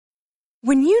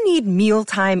When you need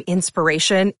mealtime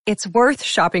inspiration, it's worth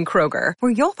shopping Kroger,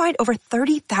 where you'll find over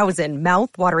 30,000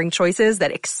 mouth-watering choices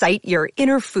that excite your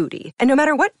inner foodie. And no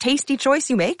matter what tasty choice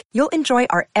you make, you'll enjoy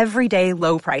our everyday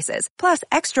low prices, plus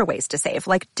extra ways to save,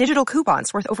 like digital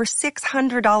coupons worth over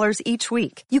 $600 each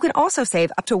week. You can also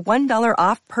save up to $1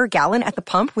 off per gallon at the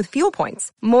pump with fuel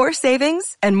points. More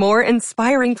savings and more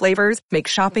inspiring flavors make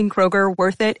shopping Kroger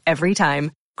worth it every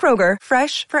time. Kroger,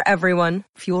 fresh for everyone.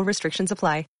 Fuel restrictions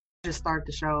apply. Just start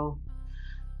the show.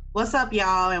 What's up,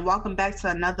 y'all, and welcome back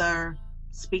to another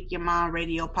Speak Your Mind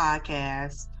radio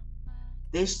podcast.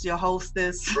 This is your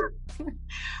hostess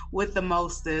with the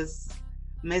mostest,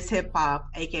 Miss Hip Hop,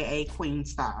 aka Queen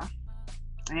Star.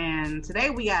 And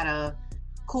today we got a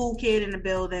cool kid in the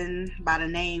building by the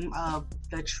name of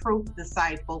the Truth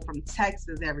Disciple from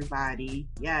Texas, everybody.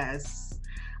 Yes.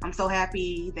 I'm so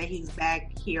happy that he's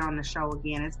back here on the show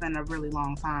again. It's been a really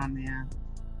long time, man.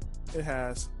 It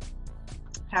has.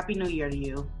 Happy New Year to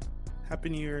you. Happy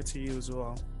New Year to you as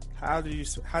well. How did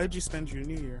you spend your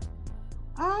New Year?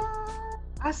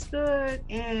 I stood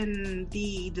in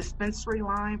the dispensary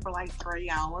line for like 3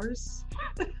 hours.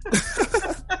 So,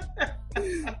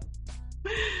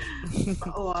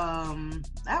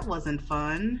 that wasn't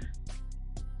fun.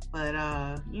 But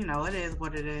it is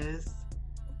what it is.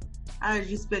 How did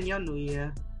you spend your New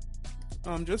Year?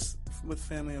 Just with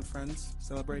family and friends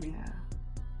celebrating. Yeah.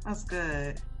 That's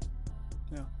good.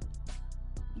 Yeah.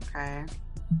 Okay.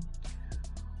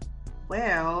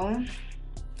 Well,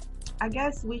 I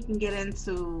guess we can get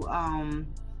into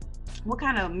what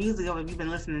kind of music have you been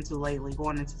listening to lately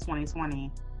going into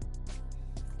 2020?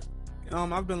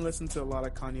 I've been listening to a lot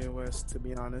of Kanye West, to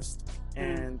be honest,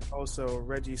 and also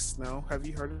Reggie Snow. Have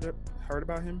you heard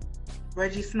about him?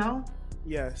 Reggie Snow?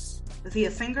 Yes. Is he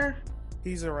a singer?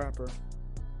 He's a rapper.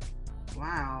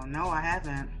 Wow, no, I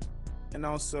haven't. And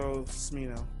also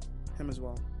Smino, him as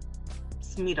well.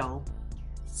 Smino,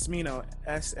 Smino.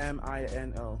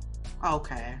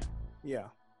 Okay. Yeah,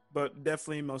 but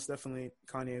most definitely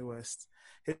Kanye West.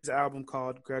 His album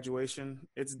called Graduation,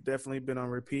 it's definitely been on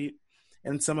repeat.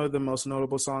 And some of the most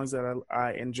notable songs that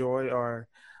I enjoy are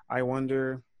I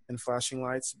Wonder and Flashing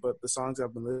Lights. But the songs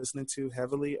I've been listening to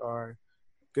heavily are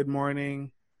Good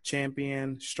Morning,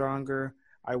 Champion, Stronger,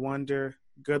 I Wonder,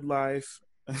 Good Life,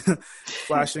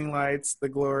 Flashing Lights, The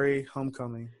Glory,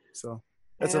 Homecoming. So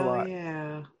that's a lot.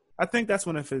 Yeah. I think that's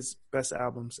one of his best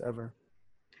albums ever.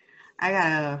 I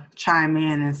gotta chime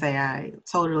in and say I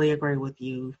totally agree with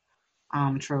you,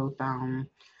 Truth. I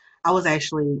was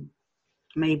actually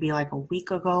maybe like a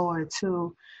week ago or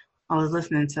two, I was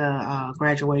listening to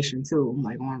Graduation too,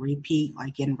 like on repeat,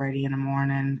 like getting ready in the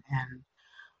morning. And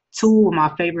two of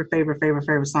my favorite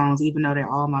songs, even though they're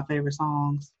all my favorite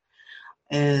songs,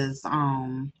 is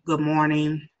Good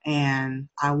Morning and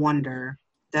I Wonder.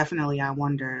 Definitely I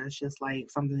Wonder. It's just like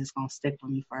something that's gonna stick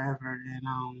with me forever.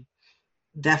 And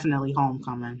definitely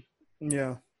Homecoming.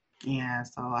 Yeah. Yeah,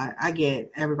 so I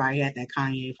get everybody had that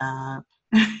Kanye vibe.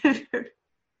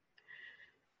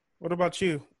 What about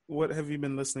you? What have you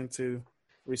been listening to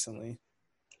recently?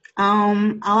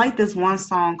 I like this one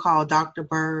song called Dr.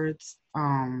 Birds.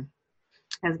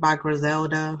 It's by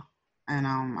Griselda. And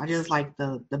I just like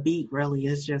the beat really.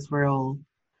 It's just real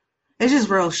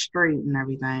straight and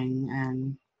everything.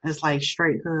 And it's like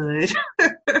straight hood.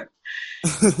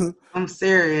 I'm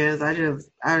serious. I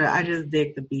just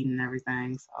dig the beat and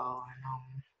everything. So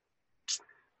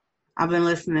I've been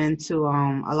listening to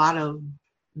a lot of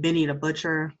Benny the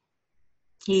Butcher.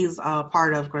 He's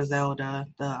part of Griselda,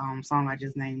 the song I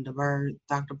just named,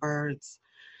 Dr. Birds.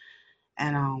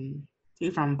 And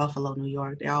he's from Buffalo, New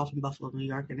York. They're all from Buffalo, New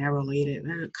York, and they're related.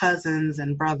 They're cousins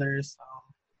and brothers, so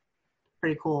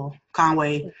pretty cool.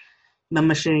 Conway the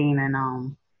Machine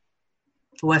and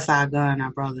Westside Gunn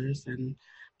are brothers, and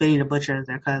Benny the Butcher is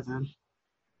their cousin.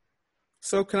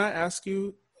 So can I ask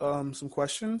you some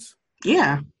questions?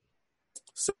 Yeah.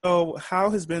 So how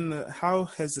has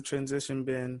the transition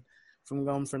been from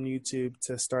going from YouTube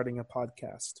to starting a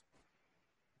podcast?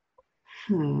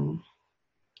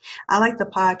 I like the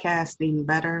podcasting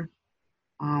better.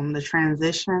 The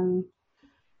transition,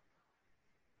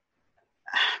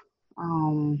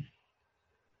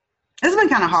 it's been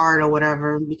kind of hard or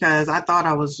whatever, because I thought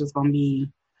I was just going to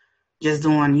be just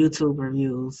doing YouTube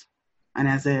reviews and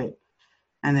that's it.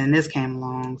 And then this came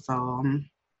along, so I'm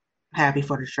happy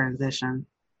for the transition.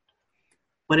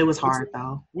 But it was hard,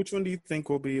 though. Which one do you think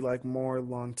will be like more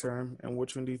long-term, and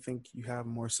which one do you think you have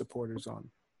more supporters on?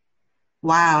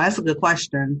 Wow, that's a good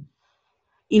question.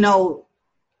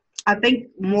 I think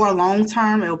more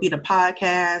long-term, it'll be the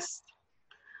podcast.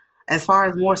 As far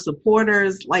as more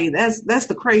supporters, like that's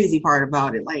the crazy part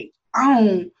about it. Like,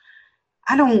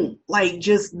 I don't like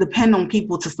just depend on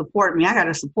people to support me. I got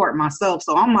to support myself.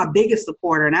 So I'm my biggest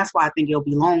supporter, and that's why I think it'll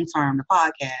be long term, the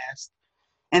podcast.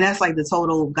 And that's like the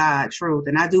total God truth.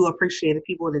 And I do appreciate the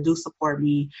people that do support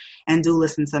me and do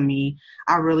listen to me.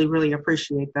 I really, really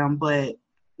appreciate them. But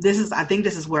I think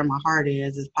this is where my heart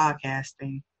is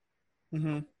podcasting.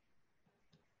 Mm-hmm.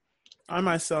 I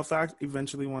myself, I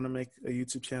eventually want to make a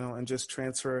YouTube channel and just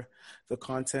transfer the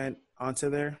content onto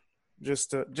there,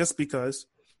 just because.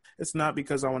 It's not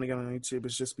because I want to get on YouTube.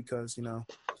 It's just because, to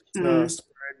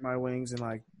spread my wings and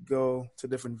like go to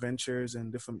different ventures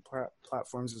and different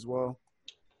platforms as well.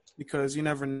 Because you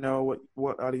never know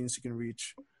what audience you can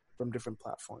reach from different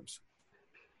platforms.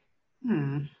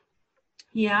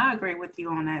 Yeah, I agree with you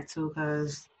on that too,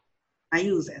 because I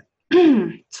use it.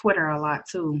 Twitter a lot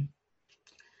too.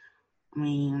 I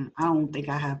mean, I don't think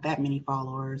I have that many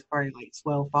followers, probably like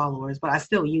 12 followers, but I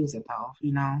still use it though,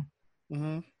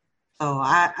 Mm-hmm. So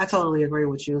I totally agree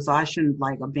with you. So I shouldn't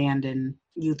like abandon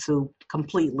YouTube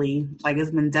completely. Like it's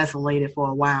been desolated for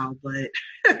a while, but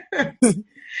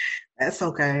that's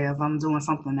okay if I'm doing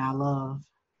something I love.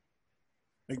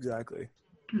 Exactly.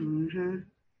 Mm-hmm.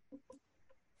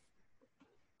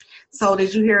 So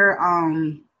did you hear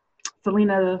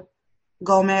Selena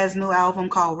Gomez's new album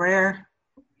called Rare?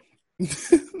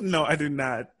 No, I did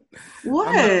not. What?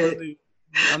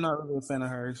 I'm not really a fan of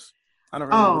hers. I don't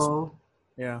really listen.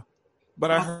 Yeah. But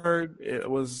I heard it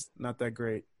was not that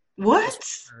great. What?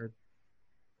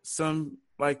 Some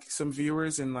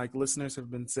viewers and like listeners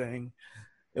have been saying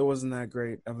it wasn't that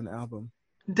great of an album.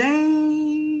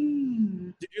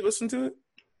 Dang. Did you listen to it?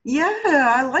 Yeah,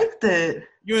 I liked it.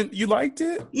 You liked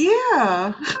it?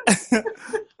 Yeah.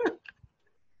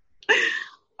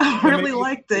 I really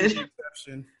liked it.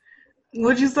 Exception.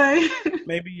 What'd you say?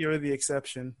 Maybe you're the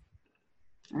exception.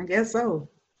 I guess so.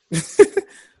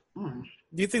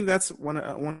 Do you think that's one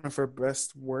of her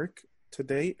best work to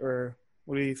date, or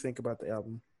what do you think about the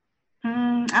album?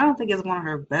 I don't think it's one of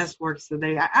her best works to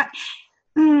date.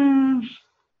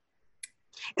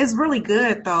 It's really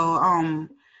good though.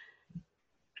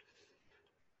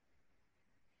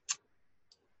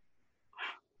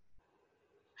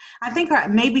 I think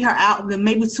maybe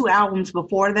two albums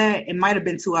before that. It might have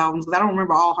been two albums because I don't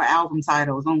remember all her album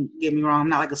titles. Don't get me wrong, I'm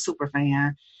not like a super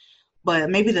fan.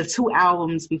 But maybe the two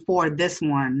albums before this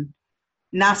one,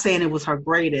 not saying it was her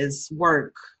greatest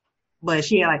work, but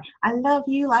she had like, I Love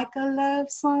You Like a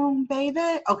Love Song,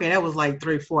 Baby. Okay, that was like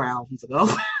 3-4 albums ago.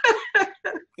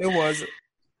 It was.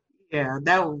 Yeah,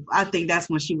 I think that's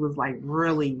when she was like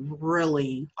really,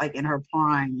 really like in her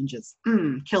prime and just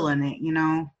killing it,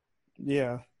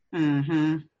 Yeah.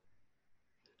 Mm-hmm.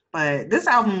 But this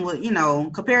album was,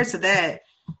 compared to that,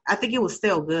 I think it was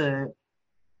still good.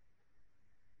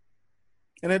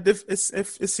 And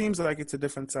it seems like it's a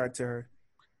different side to her,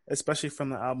 especially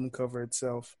from the album cover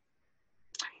itself.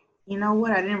 You know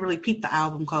what? I didn't really peep the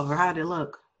album cover. How did it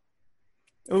look?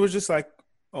 It was just like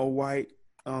a white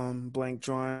blank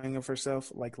drawing of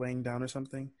herself, like laying down or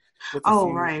something. With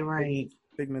right.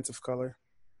 Pigments of color.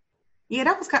 Yeah,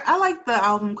 that was I liked the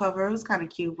album cover. It was kind of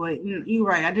cute, but you're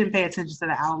right. I didn't pay attention to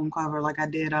the album cover like I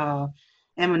did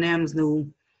Eminem's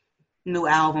new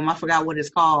album. I forgot what it's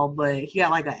called, but he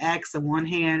got like an axe in one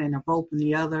hand and a rope in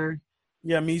the other.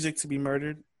 Yeah, Music to be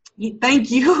Murdered.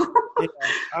 Thank you. Yeah,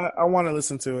 I want to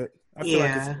listen to it. I feel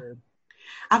like it's good.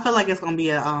 I feel like it's gonna be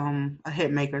a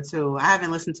hit maker too. I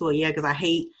haven't listened to it yet because I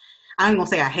ain't gonna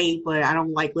say I hate, but I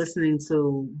don't like listening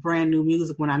to brand new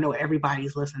music when I know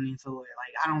everybody's listening to it.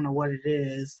 Like I don't know what it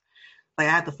is. Like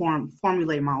I have to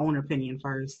formulate my own opinion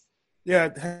first. Yeah,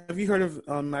 have you heard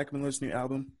of Mac Miller's new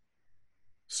album,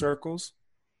 Circles?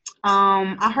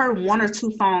 I heard one or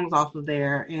two songs off of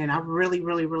there, and I really,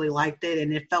 really, really liked it,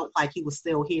 and it felt like he was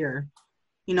still here.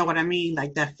 You know what I mean?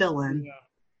 Like that feeling. Yeah.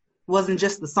 It wasn't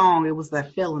just the song; it was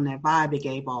that feeling, that vibe it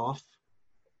gave off.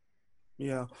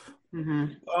 Yeah.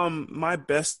 Mm-hmm. My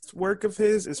best work of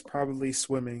his is probably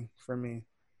Swimming for me.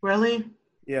 Really?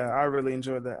 Yeah, I really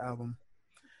enjoyed that album.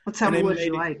 Well, tell me what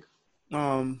you like.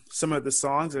 Some of the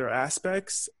songs or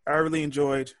aspects I really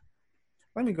enjoyed.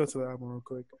 Let me go to the album real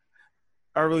quick.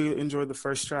 I really enjoyed the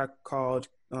first track called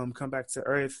Come Back to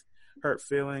Earth, Hurt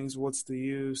Feelings, What's the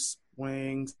Use,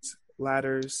 Wings,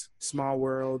 Ladders, Small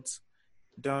Worlds,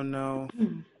 Don't Know,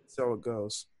 So It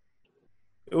Goes.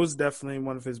 It was definitely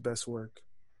one of his best works.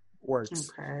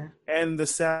 Okay. And the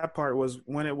sad part was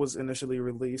when it was initially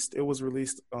released, it was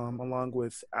released along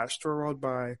with Astroworld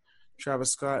by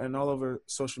Travis Scott, and all over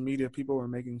social media, people were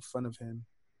making fun of him.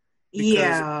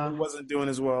 Because it wasn't doing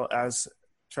as well as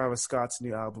Travis Scott's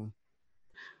new album.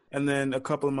 And then a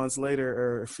couple of months later,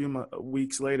 or a few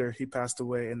weeks later, he passed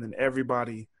away, and then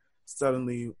everybody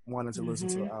suddenly wanted to listen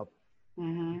to Mm-hmm. an album.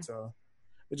 Mm-hmm. So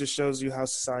it just shows you how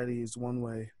society is one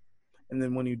way, and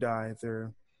then when you die,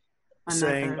 they're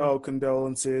saying, Another. "Oh,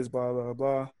 condolences, blah blah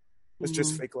blah." It's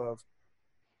just Mm-hmm. fake love.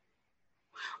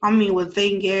 I mean, the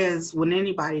thing is, when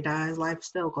anybody dies, life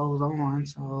still goes on.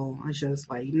 So it's just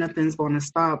like nothing's going to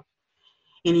stop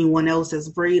anyone else that's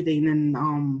breathing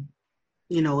and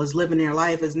is living their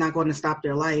life. Is not going to stop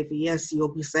their life. Yes,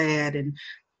 you'll be sad, and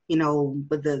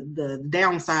but the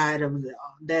downside of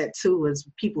that too is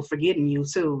people forgetting you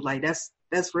too. Like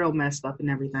that's real messed up and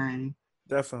everything.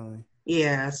 Definitely.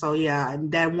 Yeah, so yeah,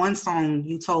 that one song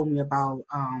you told me about,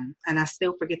 and I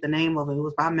still forget the name of it. It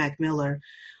was by Mac Miller,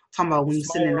 talking about when you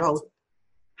sit Small in the Worlds. hotel.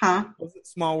 Huh? Was it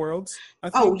Small Worlds?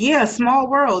 I Oh think yeah, Small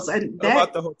Worlds, and that.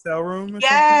 about the hotel room or something.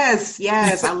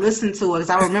 Yes, I listened to it because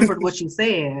I remembered what you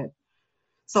said.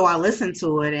 So I listened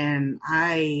to it, and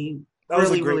I That was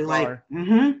a really, really great like.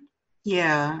 bar.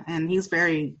 Yeah, and he's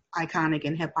very iconic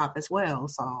in hip hop as well.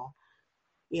 So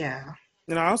yeah.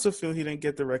 And I also feel he didn't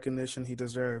get the recognition he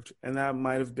deserved, and that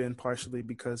might have been partially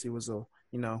because he was a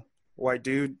white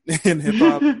dude in hip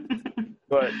hop.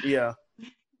 But yeah,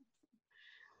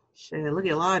 Shit, look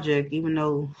at Logic, even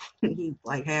though he's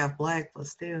like half black, but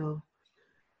still.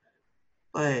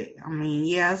 But I mean,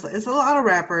 yeah, it's a lot of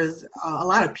rappers, a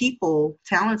lot of people,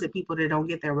 talented people that don't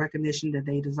get that recognition that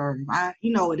they deserve.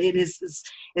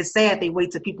 It's sad they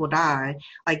wait till people die.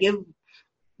 Like give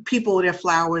people their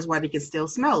flowers while they can still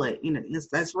smell it.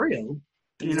 That's real.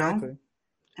 exactly.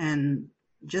 And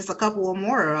just a couple of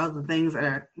more other things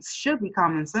that should be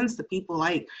common sense to people,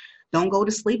 like don't go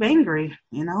to sleep angry.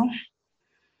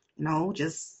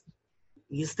 Just.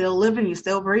 You still living, you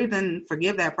still breathing,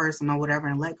 forgive that person or whatever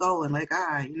and let go and let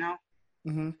God,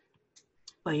 Mm-hmm.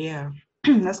 But yeah,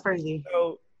 that's crazy.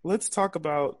 So let's talk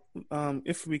about,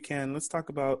 if we can, let's talk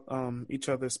about each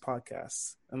other's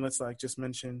podcasts, and let's just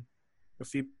mention a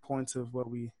few points of what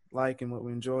we like and what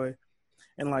we enjoy,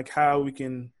 and how we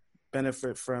can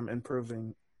benefit from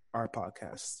improving our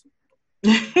podcasts.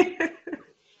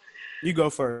 You go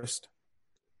first.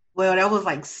 Well, that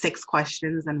was 6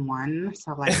 questions in one.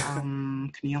 So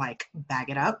can you bag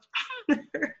it up?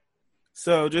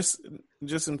 So just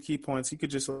some key points. You could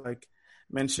just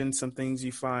mention some things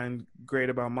you find great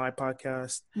about my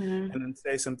podcast, and then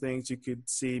say some things you could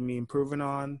see me improving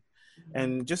on,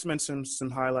 and just mention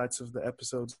some highlights of the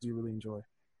episodes you really enjoy.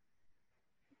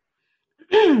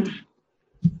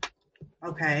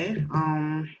 Okay.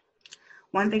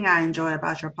 One thing I enjoy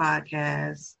about your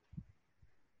podcast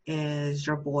is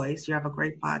your voice. You have a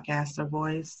great podcaster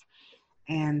voice.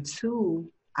 And 2,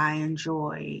 I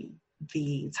enjoy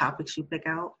the topics you pick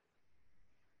out.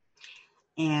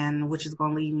 And which is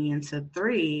going to lead me into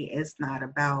 3, it's not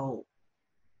about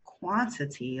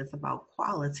quantity, it's about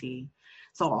quality.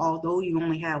 So although you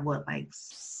only have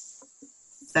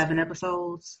 7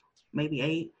 episodes, maybe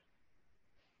 8.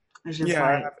 It's just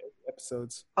I have 8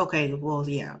 episodes. Okay, well,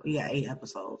 yeah, 8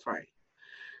 episodes, right?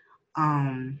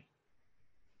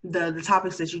 The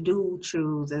topics that you do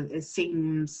choose, it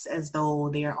seems as though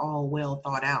they're all well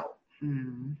thought out.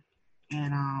 And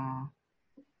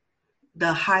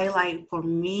the highlight for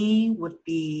me would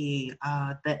be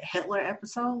the Hitler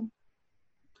episode.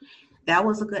 That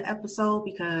was a good episode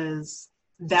because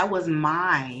that was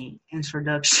my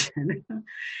introduction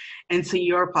into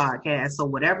your podcast. So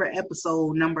whatever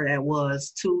episode number that was,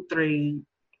 2, 3,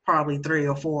 probably 3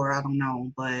 or 4, I don't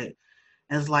know, but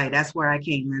it's that's where I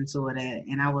came into it at.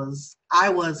 And I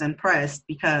was impressed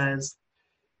because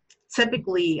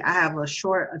typically I have a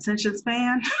short attention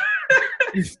span.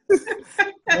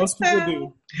 Most people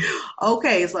do.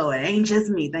 Okay, so it ain't just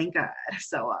me, thank God.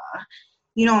 So,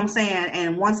 you know what I'm saying?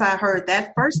 And once I heard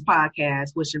that first podcast,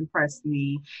 which impressed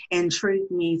me,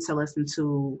 intrigued me to listen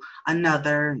to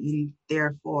another, and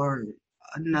therefore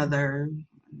another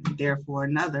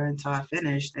until I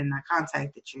finished, and I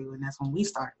contacted you, and that's when we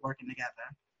started working together.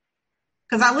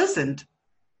 Because I listened.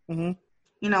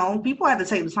 Mm-hmm. People have to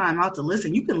take the time out to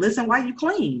listen. You can listen while you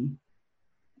clean.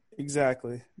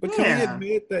 Exactly. But can we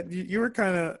admit that you were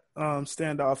kind of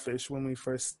standoffish when we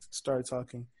first started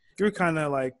talking? You were kind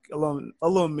of a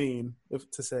little mean,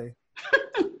 if to say.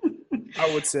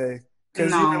 I would say.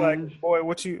 Because you were boy,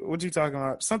 what you talking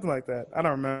about? Something like that. I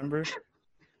don't remember.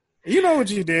 You know what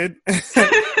you did.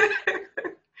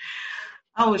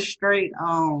 I was straight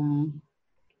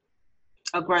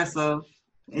aggressive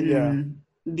in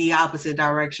the opposite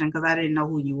direction because I didn't know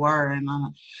who you were, and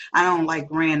I don't like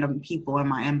random people in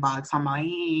my inbox. I'm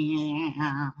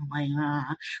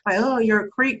oh, you're a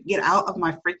creep. Get out of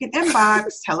my freaking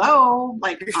inbox. Hello.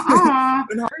 And how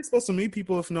are you supposed to meet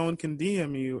people if no one can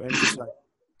DM you and just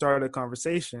start a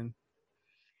conversation?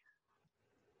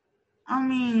 I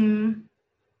mean,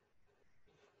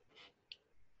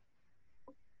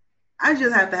 I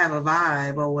just have to have a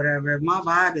vibe or whatever. If my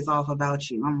vibe is off about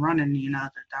you, I'm running in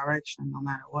another direction no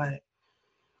matter what.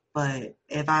 But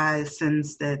if I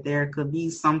sense that there could be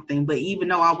something, but even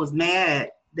though I was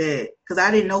mad that, because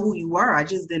I didn't know who you were, I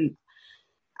didn't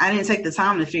take the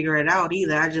time to figure it out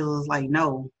either. I just was like,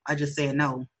 no. I just said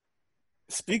no.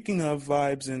 Speaking of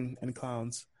vibes and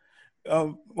clowns,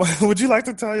 would you like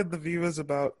to tell the viewers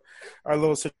about our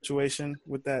little situation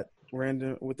with that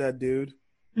dude?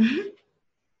 Mm-hmm.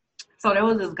 So there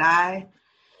was this guy.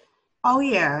 Oh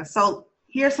yeah. So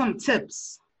here's some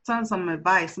tips, some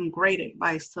advice, some great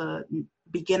advice to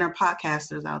beginner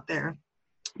podcasters out there.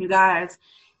 You guys,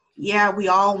 yeah, we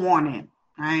all want it,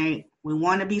 right? We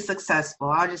want to be successful.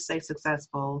 I'll just say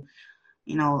successful.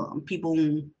 You know,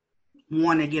 people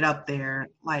want to get up there.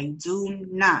 Like, do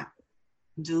not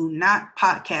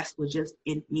podcast with just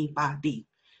anybody,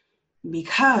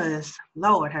 because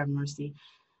Lord have mercy,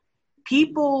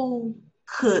 people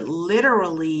could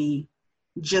literally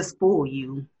just fool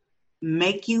you,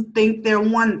 make you think they're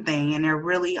one thing and they're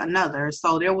really another.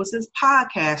 So there was this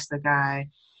podcaster guy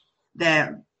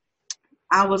that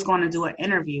I was going to do an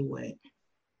interview with,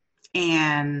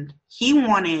 and he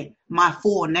wanted my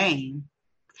full name.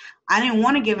 I didn't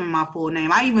want to give him my full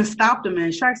name. I even stopped him in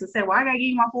his tracks and said, "Why I gotta give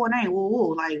you my full name? Woo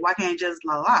woo. Like, why can't just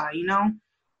you know?"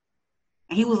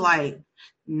 And he was like,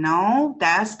 "No,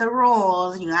 that's the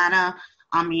rules. You gotta,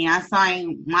 I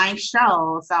signed my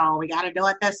show, so we gotta do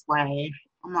it this way."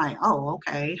 I'm like, "Oh,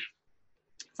 okay."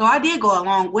 So I did go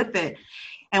along with it.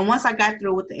 And once I got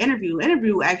through with the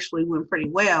interview actually went pretty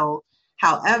well.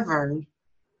 However,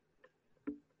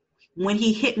 when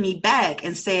he hit me back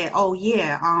and said, "Oh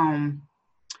yeah,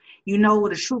 you know,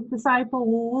 the Truth Disciple,"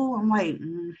 woo-woo, I'm like,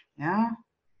 yeah.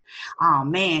 Oh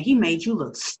man, he made you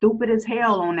look stupid as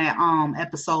hell on that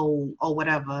episode or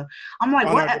whatever. I'm like,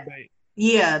 what? Debate.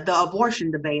 Yeah, the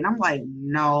abortion debate. And I'm like,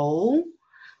 no.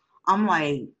 I'm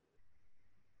like,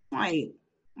 what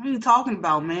are you talking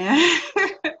about, man?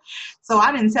 So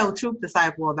I didn't tell Truth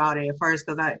Disciple about it at first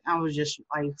because I was just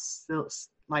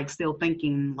still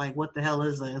thinking like, what the hell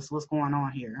is this? What's going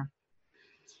on here?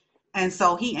 And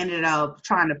so he ended up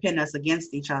trying to pin us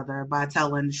against each other by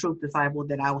telling the Truth Disciple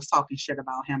that I was talking shit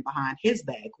about him behind his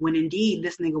back, when indeed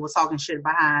this nigga was talking shit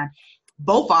behind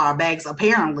both our backs,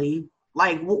 apparently.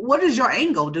 Like, what is your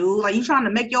angle, dude? Like, you trying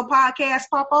to make your podcast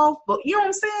pop off? But you know what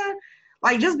I'm saying?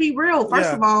 Like, just be real.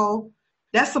 First of all,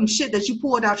 that's some shit that you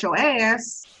pulled out your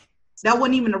ass. That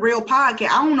wasn't even a real podcast.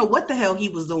 I don't know what the hell he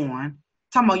was doing.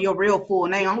 Talking about your real full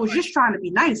name. I was just trying to be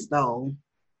nice, though.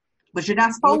 But you're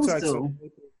not supposed to.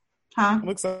 It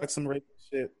looks like some rapist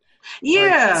shit.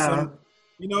 Yeah.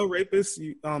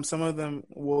 Rapists, some of them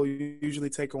will usually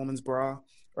take a woman's bra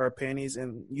or panties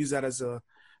and use that as a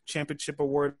championship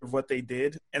award of what they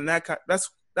did. And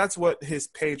that's what his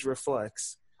page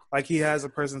reflects. Like, he has a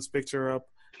person's picture up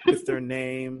with their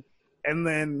name and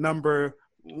then number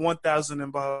 1,000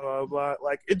 and blah, blah, blah.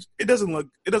 Like, it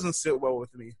doesn't sit well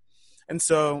with me. And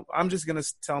so I'm just going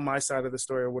to tell my side of the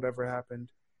story of whatever happened.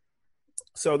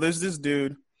 So there's this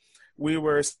dude. We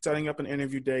were setting up an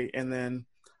interview date, and then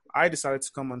I decided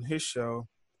to come on his show.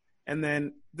 And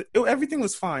then everything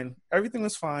was fine. Everything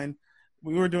was fine.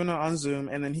 We were doing it on Zoom,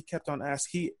 and then he kept on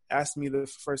he asked me the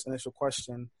first initial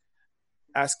question,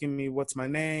 asking me what's my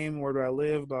name, where do I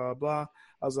live, blah, blah, blah.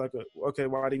 I was like, okay,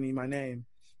 why do you need my name?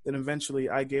 Then eventually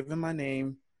I gave him my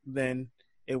name. Then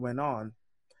it went on.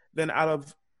 Then out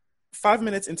of 5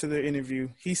 minutes into the interview,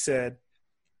 he said,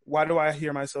 "Why do I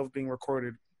hear myself being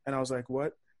recorded?" And I was like,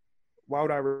 "What? Why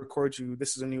would I record you?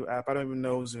 This is a new app. I don't even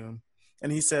know Zoom."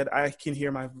 And he said, "I can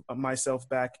hear myself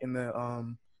back in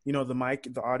the, the mic,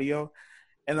 the audio."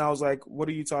 And I was like, "What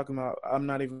are you talking about? I'm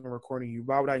not even recording you.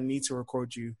 Why would I need to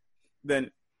record you?"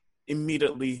 Then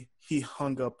immediately he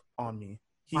hung up on me.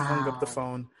 He hung up the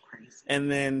phone. Crazy. And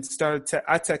then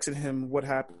I texted him, "What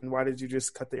happened? Why did you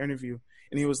just cut the interview?"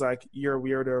 And he was like, "You're a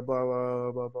weirdo, blah,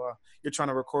 blah, blah, blah. You're trying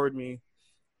to record me.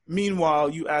 Meanwhile,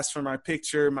 you asked for my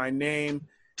picture, my name,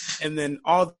 and then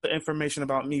all the information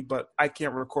about me, but I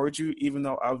can't record you even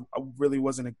though I really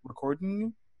wasn't recording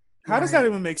you." How does that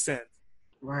even make sense?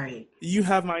 Right. You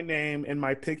have my name and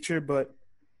my picture, but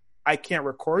I can't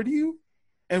record you?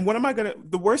 And what am I going to –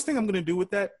 the worst thing I'm going to do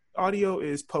with that audio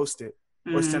is post it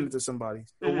or send it to somebody.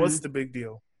 So what's the big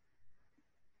deal?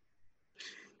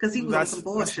 Because he was on some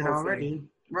bullshit already.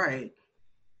 Right.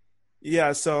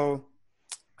 Yeah, so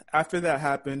after that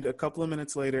happened, a couple of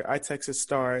minutes later, I texted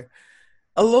Star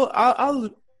a little,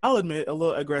 I'll admit, a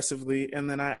little aggressively, and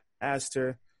then I asked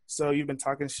her, "So you've been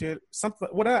talking shit?" Something.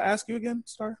 What did I ask you again,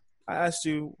 Star? I asked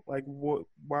you like,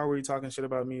 why were you talking shit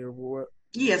about me or what?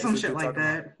 Yeah, What's some this shit dude like talking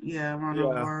about? that. Yeah, around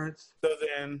those Yeah. words. So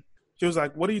then she was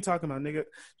like, "What are you talking about, nigga?"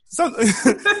 Some,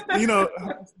 you know,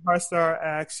 our star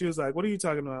asked. She was like, "What are you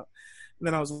talking about?" And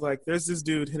then I was like, "There's this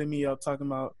dude hitting me up talking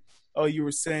about, oh, you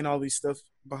were saying all these stuff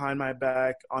behind my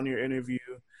back on your interview."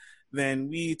 Then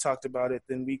we talked about it.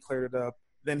 Then we cleared it up.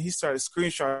 Then he started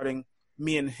screenshotting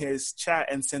me in his chat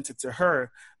and sent it to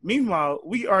her. Meanwhile,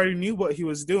 we already knew what he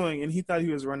was doing, and he thought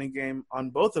he was running game on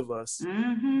both of us,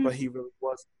 Mm-hmm. but he really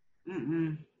wasn't.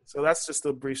 Mm-mm. So that's just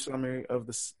a brief summary of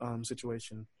this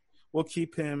situation. We'll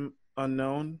keep him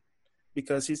unknown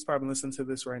because he's probably listening to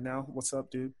this right now. What's up,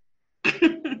 dude?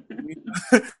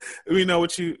 We know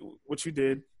what you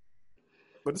did,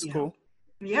 but it's cool.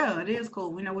 Yeah, it is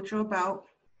cool. We know what you're about.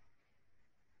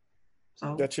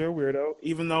 So That you're a weirdo,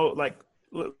 even though, like,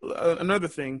 another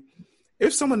thing,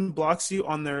 if someone blocks you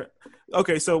on their,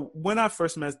 okay, so when I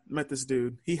first met this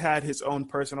dude, he had his own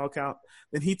personal account.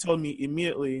 Then he told me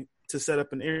immediately to set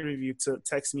up an interview to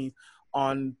text me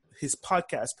on his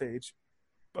podcast page.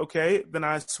 Okay, then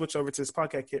I switched over to his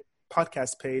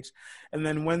podcast page, and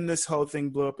then when this whole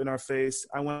thing blew up in our face,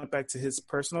 I went back to his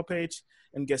personal page,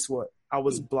 and guess what? I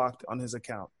was blocked on his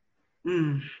account.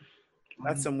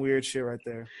 That's some weird shit right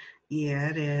there. Yeah,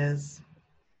 it is.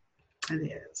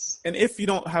 It is. And if you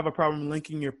don't have a problem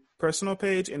linking your personal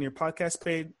page and your podcast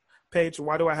page,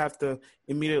 why do I have to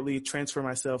immediately transfer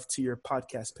myself to your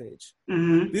podcast page?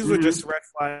 Mm-hmm. These were just red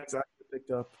flags I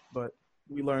picked up, but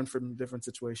we learned from different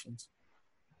situations.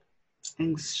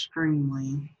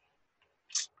 Extremely.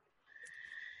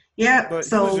 Yeah, but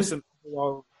so he was just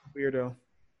a weirdo.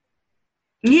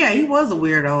 Yeah, he was a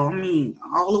weirdo. I mean,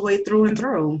 all the way through and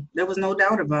through. There was no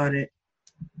doubt about it.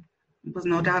 There was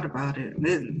no doubt about it.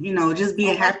 Just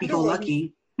being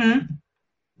happy-go-lucky.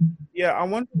 Yeah, I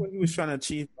wonder what he was trying to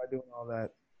achieve by doing all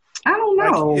that. I don't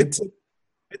know. It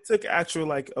took actual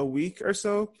like a week or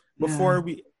so before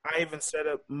I even set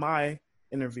up my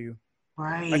interview.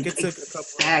 Right. Like it took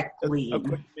a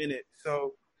quick minute.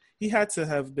 So he had to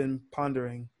have been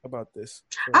pondering about this.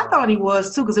 I thought he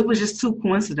was too, because it was just too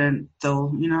coincident, though.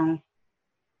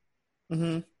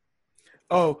 Mm-hmm.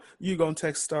 Oh, you gonna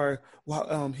text Star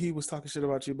while he was talking shit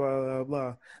about you, blah blah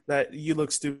blah. That you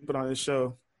look stupid on his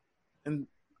show, and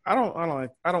I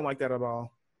don't like that at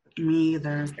all. Me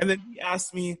either. And then he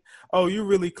asked me, "Oh, you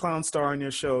really clown Star on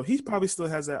your show?" He probably still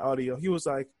has that audio. He was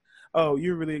like, "Oh,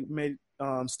 you really made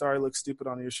Star look stupid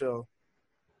on your show,"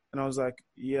 and I was like,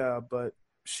 "Yeah, but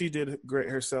she did great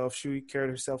herself. She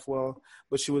carried herself well,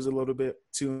 but she was a little bit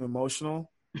too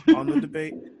emotional on the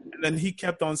debate." And then he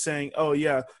kept on saying, "Oh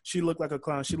yeah, she looked like a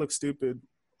clown. She looked stupid."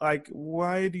 Like,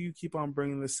 why do you keep on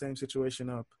bringing the same situation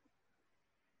up?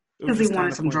 Because he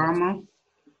wanted some drama.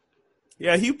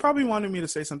 Yeah, he probably wanted me to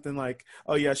say something like,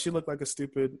 "Oh yeah, she looked like a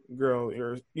stupid girl,"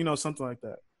 or something like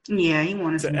that. Yeah, he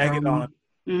wanted some drama. To egg it on.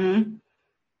 Mm-hmm.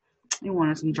 He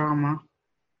wanted some drama.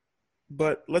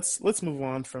 But let's move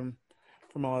on from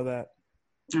all of that.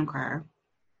 Okay.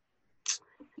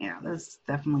 Yeah, let's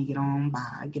definitely get on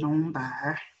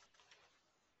by.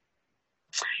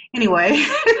 Anyway,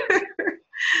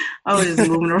 I was just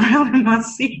moving around in my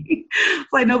seat.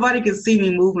 It's like nobody can see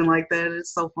me moving like that.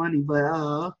 It's so funny,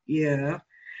 but yeah.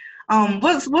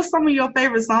 What's some of your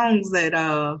favorite songs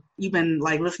that you've been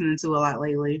like listening to a lot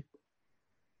lately?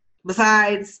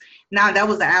 Besides, now that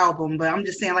was the album, but I'm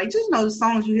just saying, like, just the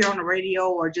songs you hear on the radio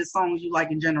or just songs you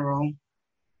like in general.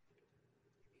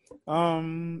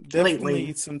 Definitely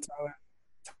lately. Some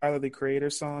Tyler the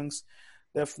Creator songs.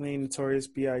 Definitely Notorious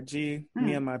B.I.G.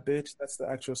 Me and My Bitch. That's the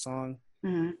actual song.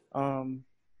 Mm-hmm.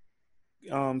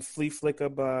 Flea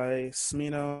Flicka by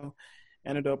Smino.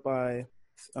 Antidote by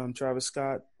Travis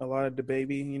Scott. A lot of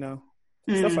DaBaby,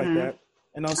 stuff like that.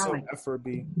 And also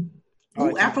Afrobeat.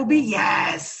 Oh, Afrobeat,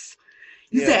 yes.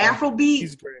 You said Afrobeat?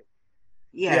 He's great.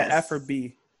 Yes. Yeah,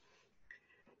 Afrobeat.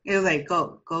 It was like,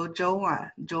 go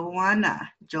Joanna, go.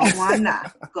 Something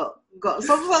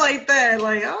like that.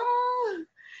 Like, oh,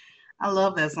 I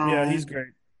love that song. Yeah, he's great.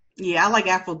 Yeah, I like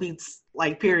Afrobeats,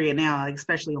 like, period now, like,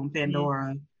 especially on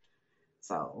Pandora. Mm-hmm.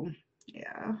 So,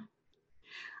 yeah.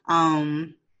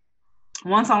 One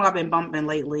song I've been bumping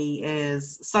lately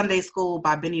is Sunday School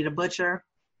by Benny the Butcher.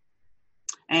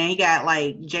 And he got,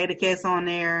 like, Jadakiss on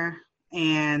there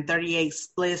and 38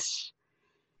 Splish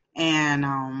and,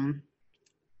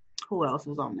 who else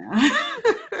was on there?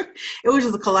 It was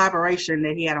just a collaboration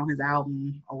that he had on his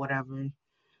album or whatever.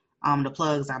 The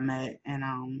Plugs I Met.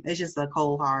 And it's just a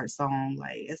cold, hard song.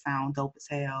 Like, it sounds dope as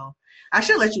hell. I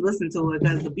should let you listen to it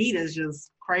because the beat is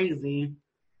just crazy.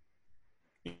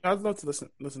 I'd love to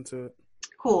listen to it.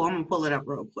 Cool. I'm going to pull it up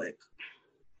real quick.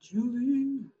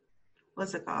 Julie.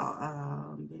 what's it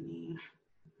called? Benny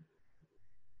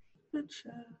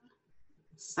Butcher.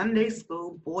 Sunday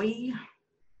School Boy.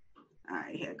 All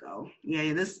right, here we go.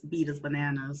 Yeah, this beat is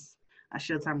bananas. I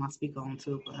should turn my speaker on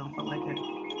too, but I don't feel like it.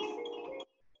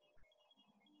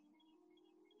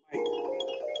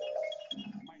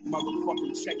 Mike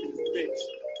motherfucking check this bitch.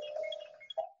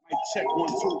 Mike check 1,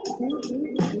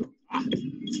 2.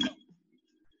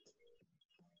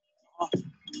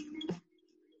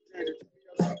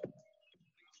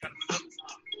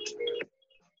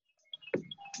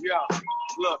 Yeah,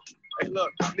 look. Hey, look,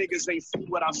 niggas ain't see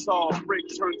what I saw. Brick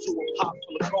turned to a pot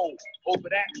full of gold. Over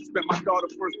that, spent my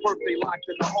daughter's first birthday locked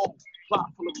in the home. Plot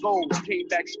full of gold, came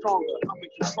back stronger. I'm in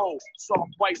control.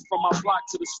 Soft whites from my block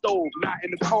to the stove, not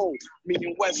in the cold. Me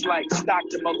and West like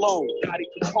Stockton Malone, Gotti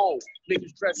Capone.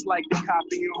 Niggas dressed like they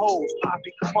copying hoes.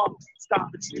 Poppy, come on, stop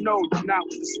it, you know you're not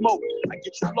with the smoke. I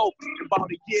get you low. In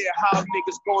about a year, how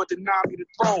niggas gonna deny me the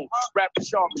throne?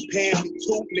 Rappers y'all compare me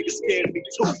to, niggas scared of me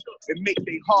too. It make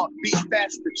they heart beat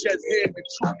faster, just hear the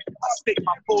truth. I stick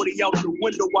my 40 out the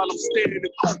window while I'm staring at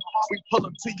the coop. We pull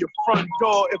up to your front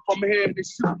door if I'm here to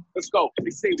shoot. Let's go.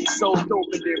 They say we so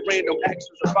dope and then random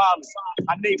actions of violence.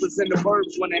 Our neighbors in the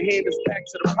burbs want to hand us back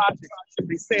to the project.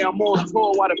 They say I'm on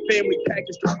tour while the family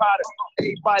package the product.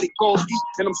 Everybody gon' eat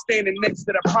and I'm standing next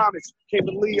to the promise. Can't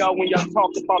believe y'all when y'all talk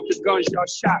about the guns y'all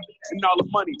shot and all the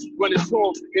money running to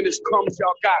them and it's crumbs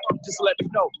y'all got. Just let me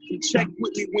know. You check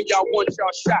with me when y'all want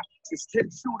y'all shot. There's 10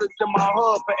 shooters in my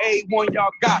hood for every one y'all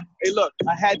got. Hey, look,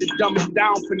 I had to dumb it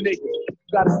down for niggas. You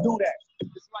gotta do that.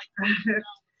 It's like.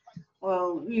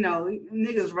 Well, you know,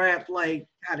 niggas rap like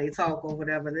how they talk or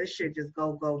whatever. This shit just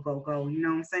go, go, go, go. You know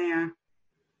what I'm saying?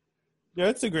 Yeah,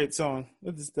 it's a great song.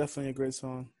 It's definitely a great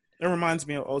song. It reminds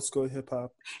me of old school hip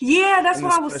hop. Yeah, that's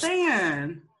what I was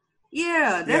saying.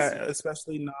 Yeah,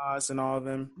 especially Nas and all of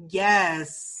them.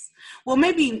 Yes. Well,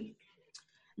 maybe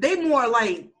they more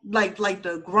like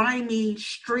the grimy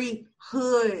street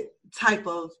hood type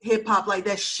of hip hop, like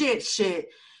that shit.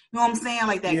 You know what I'm saying?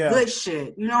 Like that good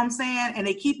shit. You know what I'm saying? And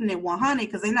they keeping it 100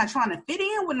 because they're not trying to fit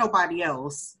in with nobody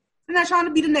else. They're not trying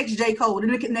to be the next J. Cole, the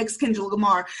next Kendrick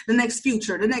Lamar, the next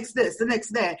Future, the next this, the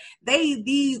next that.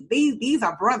 These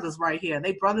are brothers right here.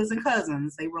 They brothers and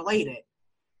cousins. They related.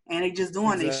 And they just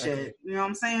doing this shit. You know what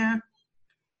I'm saying?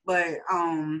 But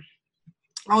I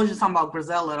was just talking about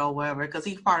Griselda or whatever, because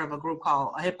he's part of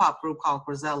a hip hop group called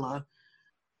Griselda.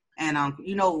 And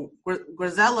you know,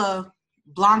 Griselda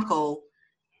Blanco.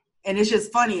 And it's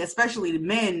just funny, especially the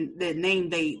men that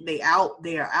named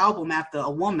their album after a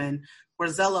woman.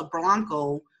 Griselda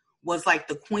Blanco was like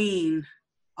the queen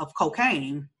of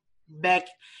cocaine back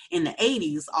in the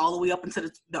 80s, all the way up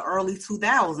into the early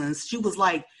 2000s. She was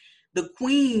like the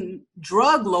queen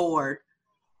drug lord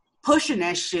pushing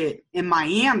that shit in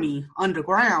Miami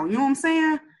underground. You know what I'm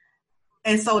saying?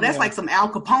 And so that's like some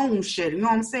Al Capone shit. You know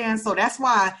what I'm saying? So that's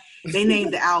why they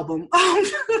named the album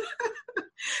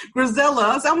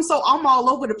Griselda. I'm all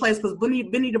over the place because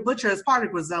Benny the Butcher is part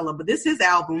of Griselda, but this is his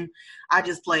album I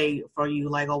just played for you,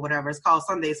 like, or whatever. It's called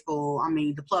Sunday School. I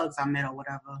mean, the plugs I met or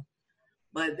whatever.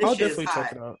 But this I'll shit definitely is hot.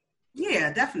 check it out.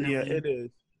 Yeah, definitely. Yeah, it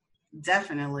is.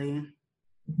 Definitely.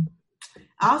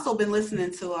 I also been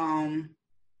listening to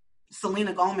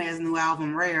Selena Gomez's new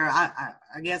album, Rare. I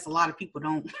guess a lot of people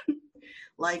don't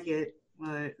like it,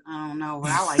 but I don't know,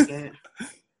 but I like it.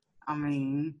 I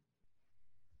mean,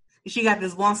 she got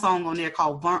this one song on there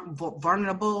called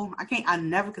Vulnerable. I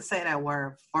never could say that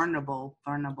word. Vulnerable.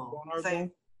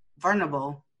 Say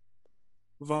vulnerable.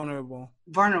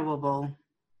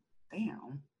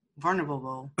 Damn.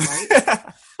 Vulnerable, right?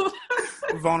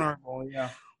 Vulnerable,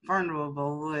 yeah.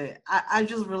 Vulnerable, but I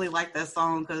just really like that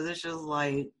song because it's just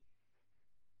like,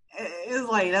 it's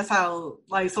like, that's how,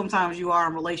 like, sometimes you are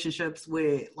in relationships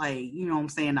with, like, you know what I'm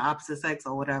saying, the opposite sex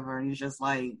or whatever, and it's just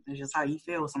like, it's just how you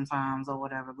feel sometimes or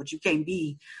whatever, but you can't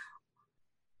be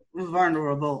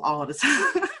vulnerable all the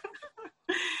time.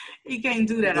 You can't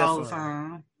do that all the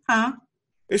time. Huh?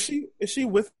 Is she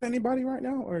with anybody right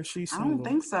now, or is she single? I don't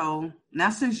think so.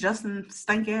 Not since Justin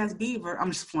Stank-ass Bieber.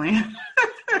 I'm just playing.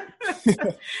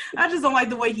 I just don't like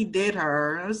the way he did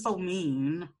her. It was so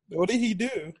mean. What did he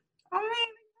do?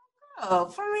 I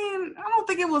don't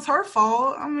think it was her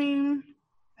fault. I mean,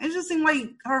 it just seemed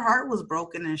like her heart was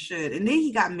broken and shit. And then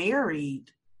he got married.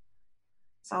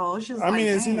 So it's just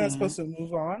is he not supposed to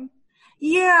move on?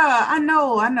 Yeah, I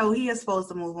know. He is supposed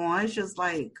to move on. It's just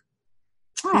like,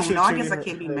 I don't know. I guess I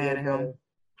can't be mad at him.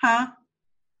 Huh?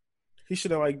 He should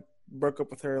have, like, broke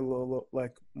up with her a little,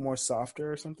 like, more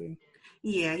softer or something.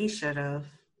 Yeah, he should have.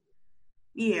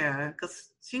 Yeah,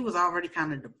 because she was already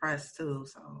kind of depressed, too,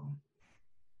 so.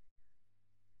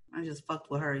 I just fucked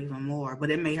with her even more.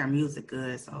 But it made her music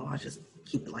good, so I just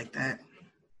keep it like that.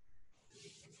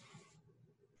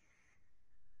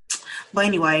 But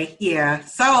anyway, yeah.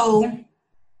 So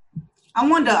I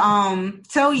wanted to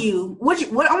tell you what I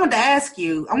wanted to ask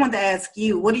you. I wanted to ask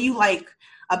you, what do you like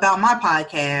about my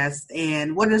podcast,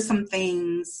 and what are some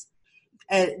things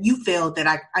you feel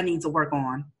that I need to work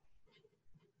on?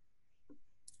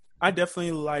 I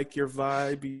definitely like your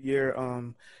vibe,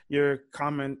 your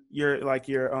comment,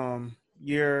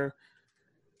 your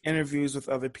interviews with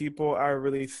other people. I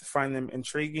really find them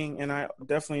intriguing, and I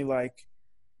definitely like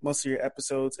most of your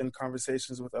episodes and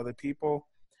conversations with other people.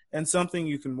 And something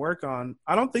you can work on.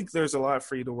 I don't think there's a lot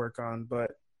for you to work on,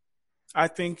 but I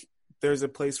think there's a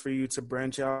place for you to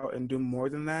branch out and do more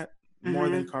than that, more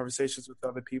than conversations with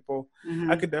other people.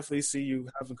 I could definitely see you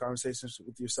having conversations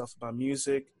with yourself about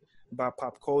music, about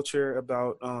pop culture,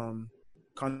 about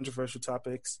controversial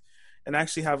topics, and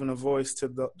actually having a voice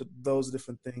to those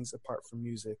different things apart from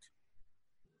music.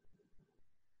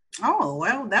 Oh,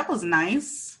 well, that was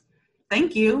nice.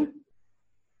 Thank you.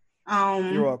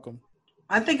 You're welcome.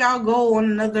 I think I'll go on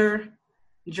another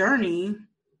journey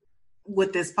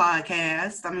with this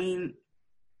podcast. I mean,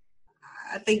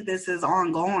 I think this is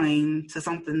ongoing to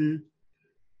something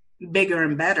bigger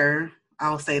and better.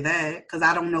 I'll say that, because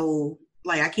I don't know,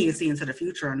 like, I can't see into the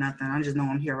future or nothing. I just know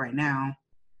I'm here right now.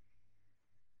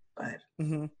 But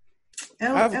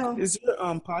is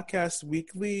your podcast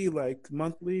weekly, like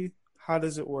monthly? How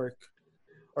does it work?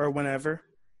 Or whenever?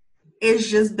 It's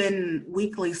just been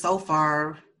weekly so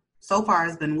far. So far,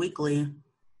 it's been weekly.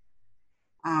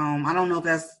 I don't know if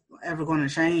that's ever going to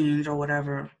change or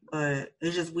whatever, but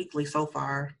it's just weekly so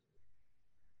far.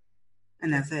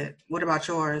 And that's it. What about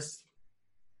yours?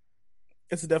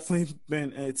 It's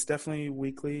definitely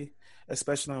weekly,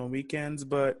 especially on weekends,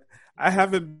 but I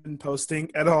haven't been posting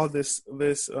at all this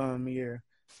year.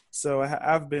 So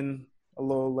I've been a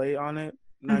little late on it,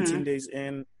 19 days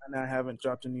in, and I haven't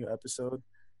dropped a new episode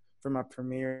for my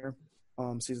premiere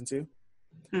season 2.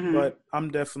 But I'm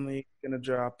definitely going to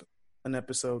drop an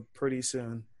episode pretty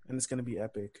soon, and it's going to be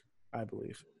epic, I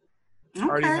believe. Okay. I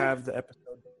already have the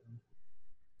episode.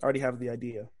 I already have the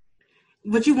idea.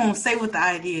 But you won't say what the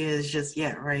idea is just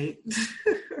yet, right?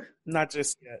 Not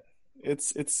just yet.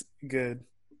 It's good.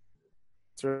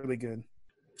 It's really good.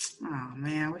 Oh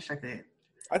man, I wish I could.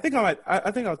 I think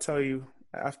I'll tell you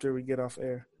after we get off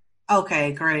air.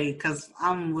 Okay, great. Because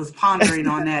I was pondering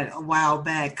on that a while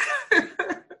back.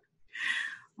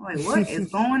 Like, what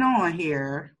is going on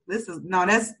here?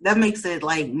 That makes it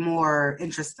like more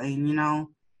interesting, you know,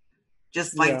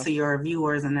 just like to your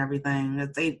viewers and everything.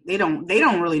 They don't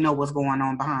really know what's going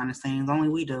on behind the scenes. Only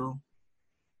we do.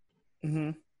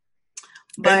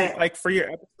 But and, like, for your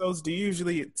episodes, do you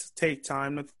usually take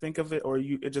time to think of it, or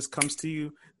it just comes to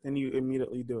you and you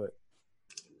immediately do it?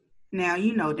 Now,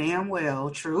 you know damn well,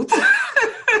 Truth.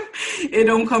 It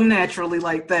don't come naturally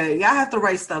like that. Yeah, I have to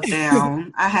write stuff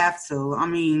down. I have to. I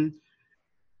mean,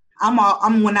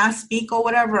 I'm when I speak or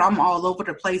whatever, I'm all over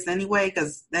the place anyway,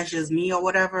 because that's just me or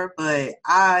whatever. But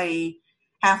I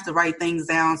have to write things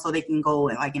down so they can go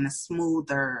like in a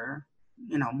smoother,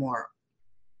 you know, more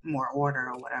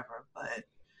order or whatever. But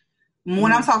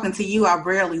when I'm talking to you, I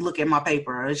rarely look at my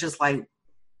paper. It's just like,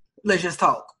 let's just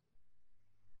talk.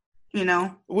 You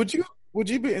know? Would you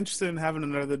be interested in having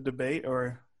another debate,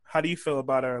 or how do you feel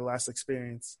about our last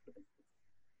experience?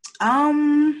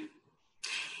 You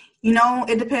know,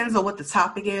 it depends on what the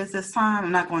topic is this time.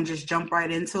 I'm not going to just jump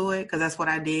right into it, because that's what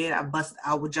I did.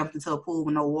 I would jump into a pool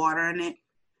with no water in it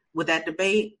with that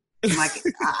debate. Like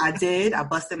I did. I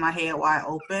busted my head wide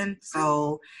open.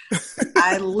 So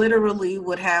I literally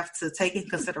would have to take in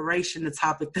consideration the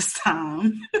topic this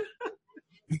time.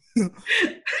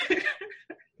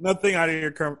 Nothing out of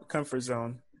your comfort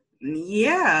zone.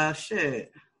 Yeah,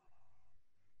 shit.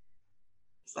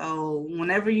 So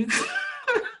whenever you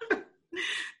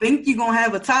think you're going to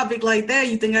have a topic like that,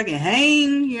 you think I can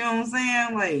hang, you know what I'm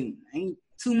saying? Like, ain't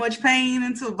too much pain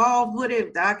involved with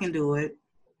it, I can do it.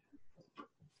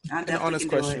 An honest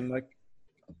question, like,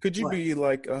 could you be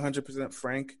like 100%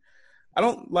 frank? I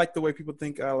don't like the way people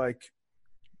think I like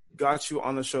got you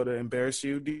on the show to embarrass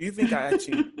you. Do you think I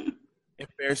actually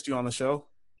embarrassed you on the show?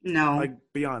 No. Like,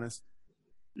 be honest.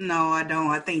 No, I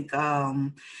don't. I think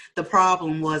the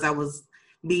problem was I was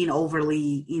being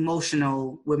overly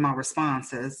emotional with my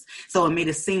responses. So it made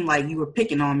it seem like you were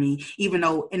picking on me, even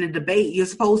though in a debate, you're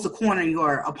supposed to corner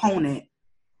your opponent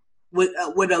with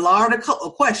a lot of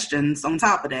questions on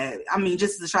top of that. I mean,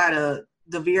 just to try to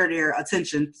divert their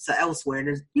attention to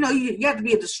elsewhere. You have to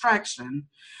be a distraction.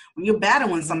 When you're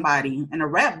battling somebody in a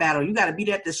rap battle, you got to be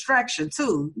that distraction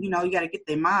too. You know, you got to get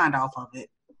their mind off of it.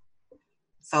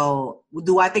 So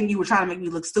do I think you were trying to make me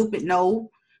look stupid?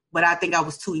 No, but I think I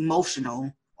was too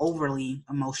emotional, overly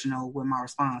emotional with my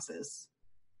responses.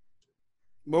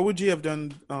 What would you have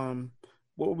done?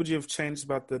 What would you have changed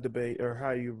about the debate or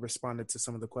how you responded to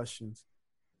some of the questions?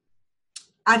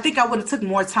 I think I would have took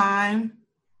more time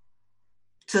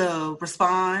to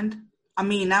respond. I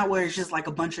mean, not where it's just like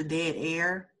a bunch of dead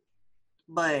air,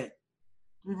 but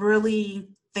really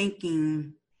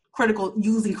thinking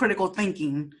using critical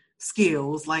thinking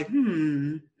skills. Like,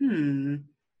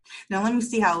 Now let me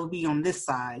see how it would be on this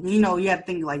side. You know, you have to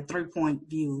think like 3-point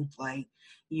view, like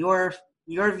your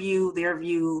view, their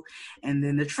view, and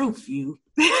then the truth view.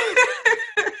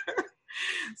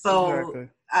 So exactly.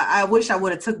 I wish I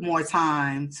would have took more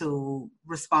time to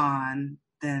respond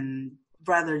than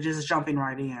rather just jumping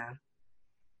right in.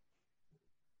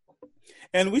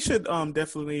 And we should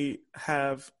definitely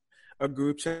have a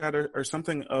group chat or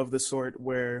something of the sort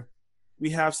where we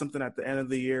have something at the end of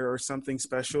the year or something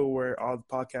special where all the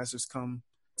podcasters come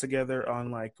together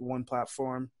on like one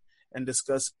platform and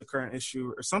discuss the current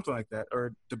issue or something like that,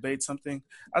 or debate something.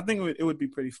 I think it would be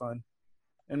pretty fun,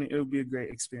 and it would be a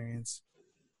great experience.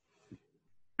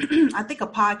 I think a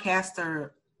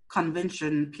podcaster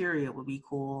convention period would be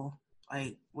cool,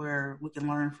 like where we can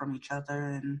learn from each other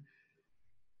and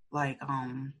like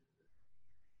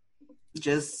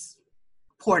just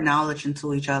pour knowledge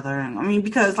into each other. And I mean,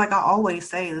 because like I always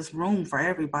say, there's room for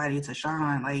everybody to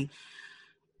shine. Like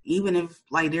even if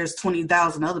like there's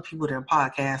 20,000 other people that are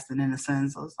podcasting in a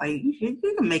sense, so it's like you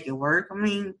can make it work. I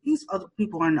mean, these other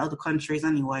people are in other countries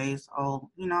anyway,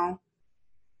 so you know,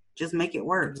 just make it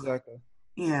work. Exactly.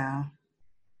 Yeah.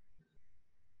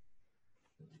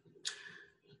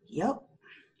 Yep.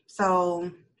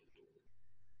 So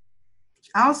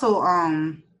I also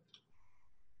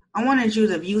I wanted you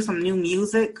to view some new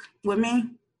music with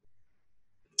me.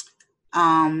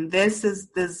 This is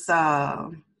this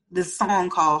song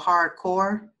called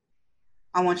Hardcore.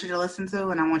 I want you to listen to,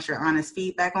 and I want your honest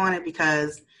feedback on it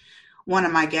because one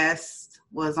of my guests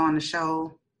was on the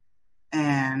show,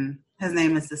 and his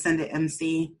name is Descendant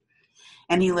MC,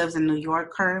 and he lives in New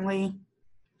York currently.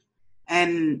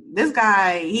 And this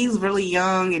guy, he's really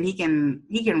young, and he can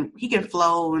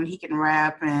flow and he can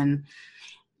rap, and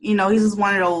you know, he's just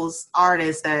one of those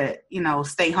artists that, you know,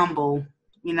 stay humble,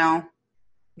 you know.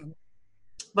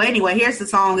 But anyway, here's the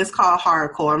song. It's called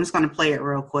Hardcore. I'm just going to play it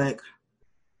real quick,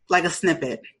 like a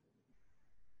snippet.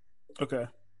 Okay.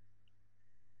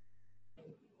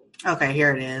 Okay,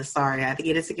 here it is. Sorry, I had to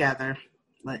get it together.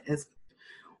 But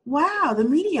wow, the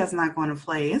media's not going to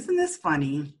play. Isn't this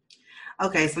funny?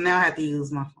 Okay, so now I have to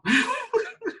use my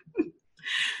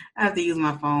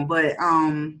phone. But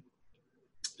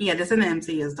yeah, Descendant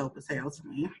MC is dope as hell to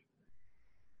me.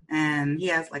 And he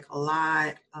has like a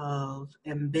lot of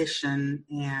ambition,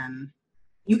 and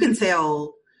you can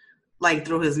tell like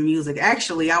through his music.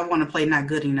 Actually, I want to play Not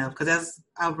Good Enough because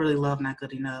I really love Not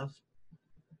Good Enough.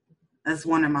 That's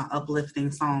one of my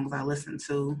uplifting songs I listen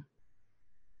to.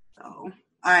 So, all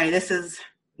right, this is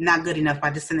Not Good Enough by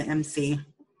Descendant MC.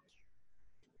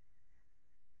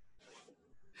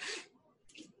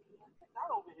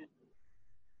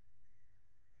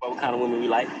 What kind of women we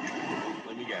like?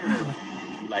 What we got?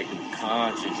 We like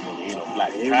conscious women, you know,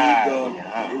 black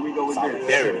pride. Here we go with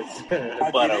solidarity.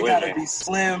 But they gotta be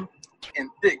slim and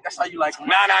thick. That's how you like them.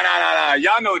 Nah.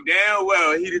 Y'all know damn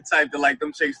well he the type that like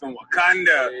them chicks from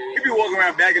Wakanda. He be walking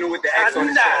around bagging them with the X on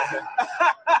his shoulder.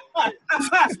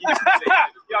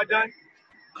 Y'all done?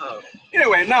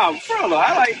 Anyway, nah, for real,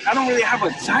 I don't really have a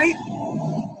type.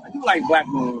 I do like black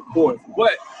women, of course,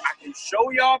 but I can show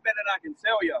y'all better than I can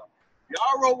tell y'all.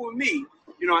 Y'all roll with me,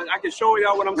 you know, I can show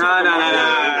y'all what I'm talking about.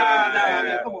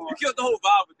 Nah. Come on. You killed the whole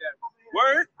vibe with that.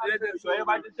 Word? So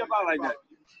everybody just jump out like that.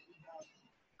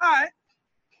 All right.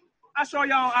 I'll show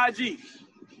y'all on IG.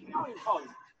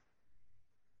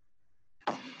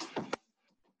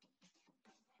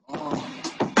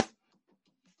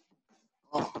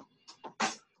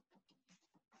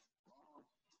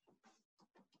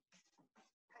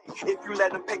 If you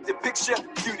let them paint the picture,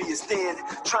 beauty is thin.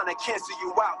 Trying to cancel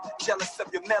you out, jealous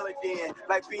of your melanin.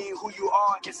 Like being who you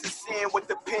are, it's a sin with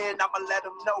the pen. I'ma let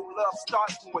them know love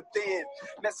starts from within.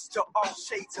 Message to all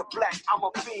shades of black, I'm a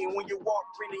fiend. When you walk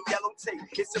green and yellow tape,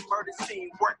 it's a murder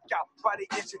scene. Workout, body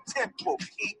is your temple.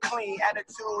 Eat clean,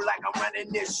 attitude like I'm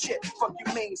running this shit. Fuck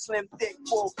you mean, slim, thick,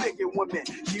 full-figure women.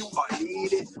 You are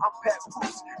needed, I'm past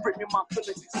proofs. Bring me my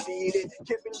feelings exceeded.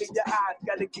 Can't believe your eyes,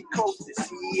 gotta get close to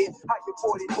see it. How your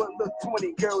 40 bullets look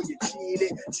 20, girl, you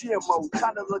cheated. GMO,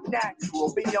 tryna look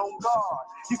natural, be on guard.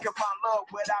 You can find love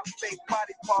without fake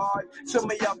body parts. Some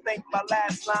of y'all think my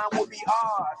last line would be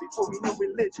odd. Before we knew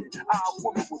religion, our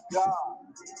woman was God.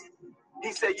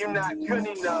 He said, you're not good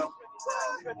enough.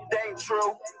 That ain't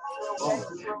true.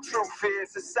 Truth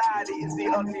is, society is the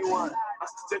ugly one.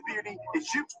 The beauty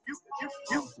is you.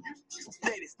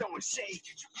 Ladies throwing shade.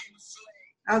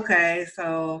 Okay,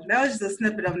 so that was just a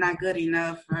snippet of Not Good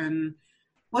Enough. And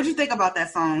what'd you think about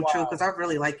that song, True? Because I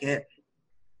really like it.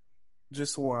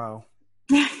 Just wow.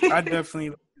 I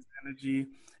definitely like his energy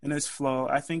and his flow.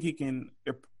 I think he can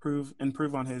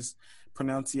improve on his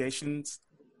pronunciations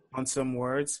on some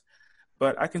words,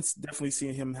 but I can definitely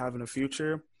see him having a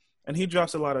future. And he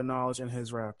drops a lot of knowledge in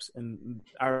his raps, and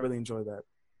I really enjoy that.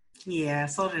 Yeah,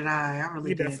 so did I. I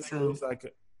really did too. He was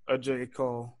like a J.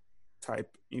 Cole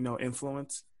type,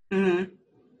 influence. Mm-hmm.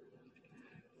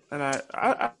 And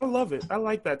I love it. I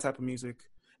like that type of music.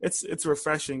 It's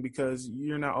refreshing because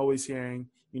you're not always hearing,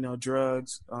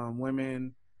 drugs,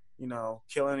 women,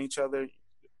 killing each other.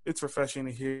 It's refreshing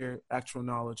to hear actual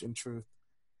knowledge and truth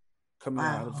coming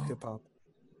out of hip hop.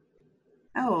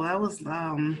 Oh, that was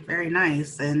very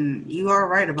nice. And you are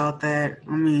right about that.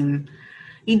 I mean,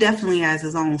 he definitely has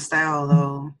his own style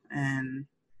though. And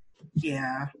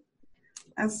yeah,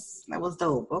 that was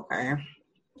dope. Okay.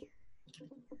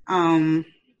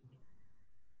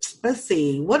 Let's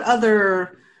see. What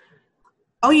other...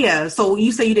 Oh, yeah. So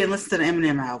you say you didn't listen to the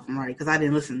Eminem album, right? Because I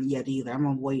didn't listen yet either. I'm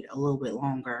going to wait a little bit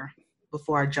longer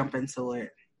before I jump into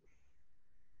it.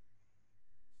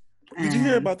 Did you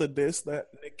hear about the diss that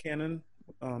Nick Cannon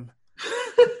took on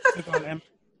Eminem?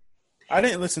 I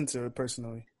didn't listen to it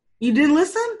personally. You didn't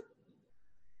listen?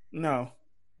 No.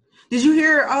 Did you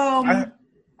hear... I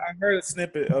heard a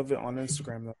snippet of it on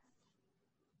Instagram, though.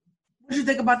 What did you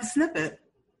think about the snippet?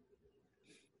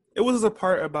 It was a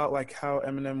part about like how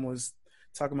Eminem was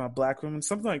talking about black women,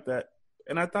 something like that.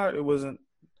 And I thought it wasn't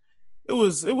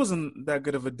that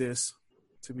good of a diss,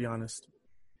 to be honest.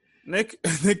 Nick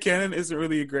Cannon isn't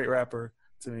really a great rapper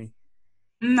to me.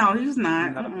 No, he's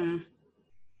not.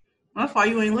 That's why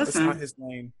you ain't listen. That's not his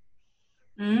name.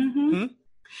 Mm-hmm.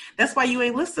 That's why you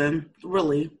ain't listen,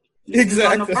 really.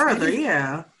 Exactly. No further,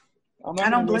 yeah. I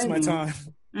don't waste my time.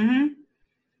 Mm-hmm.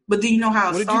 But do you know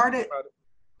how it started?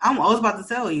 I was about to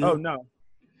tell you. Oh, no.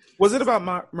 Was it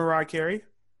about Mariah Carey?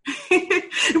 Right.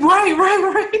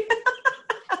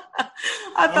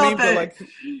 I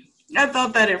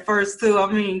thought that at first, too.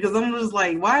 I mean, because I'm just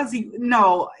like, why is he...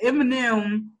 No,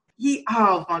 Eminem,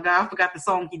 oh, my God, I forgot the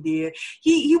song he did.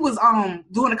 He was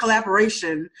doing a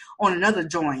collaboration on another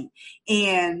joint.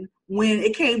 And when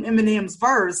it came Eminem's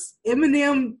verse,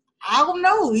 Eminem... I don't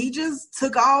know. He just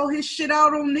took all his shit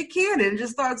out on Nick Cannon and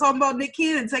just started talking about Nick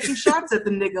Cannon taking shots at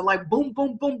the nigga, like boom,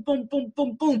 boom, boom, boom, boom,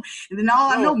 boom, boom. And then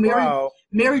all I know,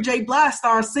 Mary J. Blige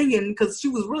started singing because she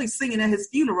was really singing at his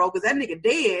funeral because that nigga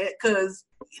dead because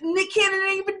Nick Cannon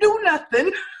didn't even do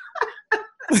nothing.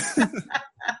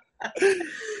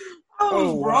 I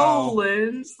was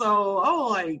rolling. So I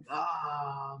was like,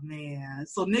 oh, man.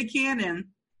 So Nick Cannon...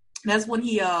 That's when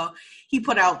he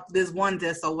put out this one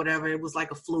disc or whatever. It was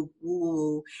like a fluke.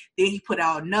 Ooh. Then he put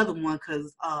out another one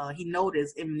because he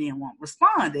noticed Eminem wasn't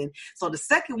responding. So the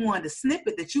second one, the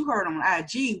snippet that you heard on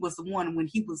IG was the one when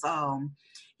he was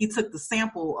he took the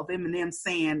sample of Eminem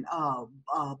saying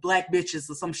black bitches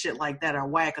or some shit like that or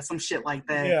whack or some shit like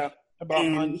that. Yeah, about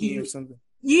monkey or something.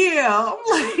 Yeah,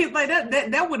 like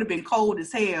that would have been cold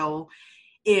as hell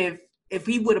if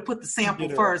he would have put the sample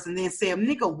first and then said,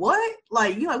 nigga, what?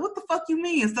 Like, you're like, what the fuck you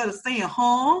mean? Instead of saying,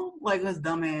 like us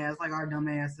dumbass, like our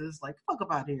dumbasses, like, fuck up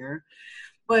out here.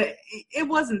 But it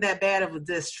wasn't that bad of a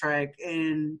diss track.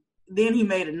 And then he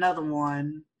made another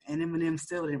one, and Eminem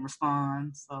still didn't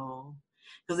respond. So,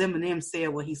 because Eminem said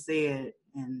what he said,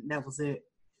 and that was it.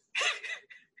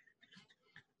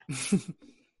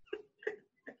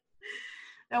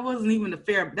 That wasn't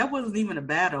even a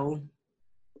battle.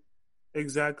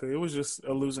 Exactly. It was just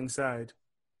a losing side.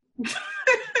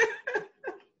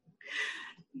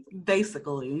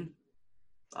 Basically.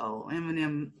 So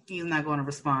Eminem, he's not going to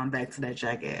respond back to that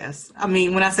jackass. I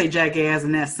mean, when I say jackass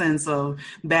in that sense of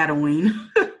battling.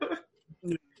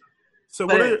 So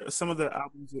what are some of the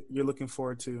albums that you're looking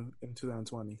forward to in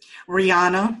 2020?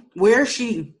 Rihanna. Where is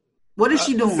she? What is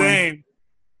she doing?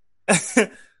 Same.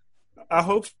 I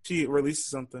hope she releases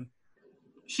something.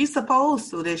 She's supposed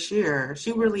to this year.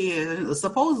 She really is.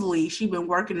 Supposedly, she's been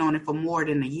working on it for more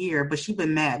than a year, but she's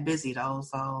been mad busy though.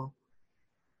 So,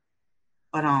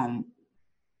 but I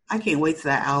can't wait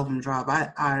till that album drop.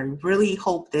 I really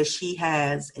hope that she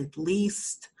has at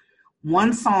least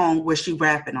one song where she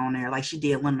rapping on there, like she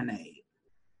did Lemonade.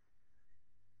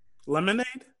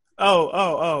 Lemonade?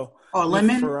 Oh. Or With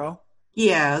Lemon? Pharrell?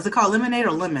 Yeah, is it called Lemonade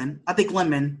or Lemon? I think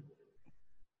Lemon.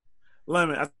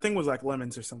 Lemon. I think it was like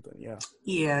Lemons or something. Yeah.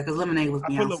 Yeah, because Lemonade was I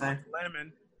put the Beyonce.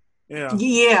 lemon. Yeah.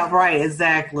 Yeah, right.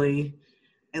 Exactly.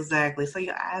 So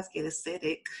your eyes get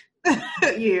acidic.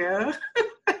 Yeah.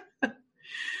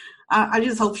 I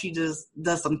just hope she just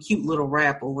does some cute little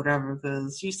rap or whatever,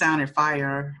 because she sounded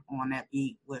fire on that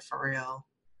beat with Pharrell.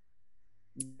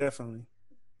 Definitely.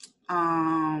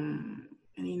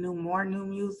 Any more new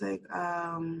music?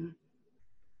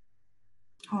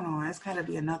 Hold on, it's got to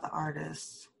be another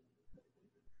artist.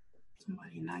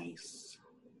 Somebody nice.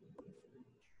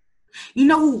 You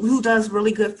know who does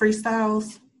really good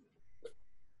freestyles?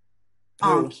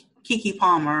 Keke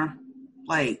Palmer.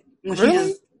 Like when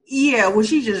really? when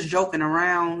she's just joking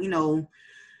around,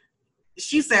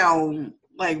 she sound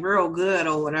like real good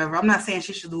or whatever. I'm not saying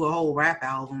she should do a whole rap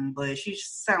album, but she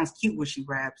sounds cute when she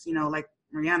raps. Like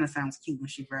Rihanna sounds cute when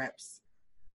she raps.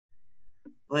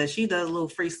 But she does little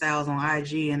freestyles on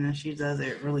IG, and she does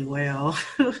it really well.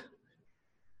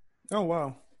 Oh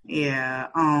wow. Yeah.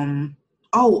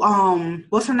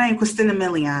 What's her name? Christina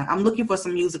Milian. I'm looking for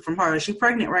some music from her. She's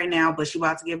pregnant right now, but she's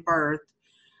about to give birth.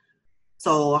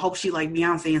 So I hope she like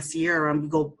Beyonce and Sierra and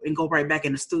go right back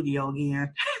in the studio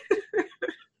again.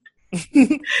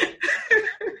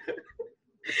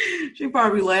 She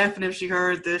probably laughing if she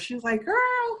heard this. She was like, "Girl,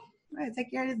 I gotta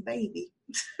take care of this baby."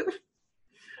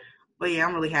 But yeah,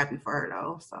 I'm really happy for her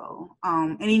though. So,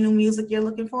 any new music you're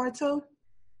looking forward to?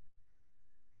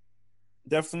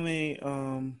 Definitely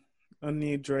a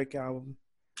new Drake album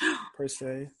per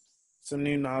se. Some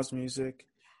new Nas music.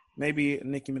 Maybe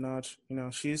Nicki Minaj.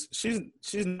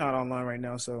 She's not online right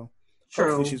now, so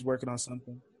hopefully she's working on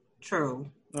something. True.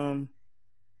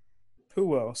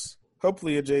 Who else?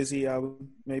 Hopefully a Jay-Z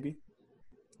album, maybe.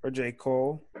 Or J.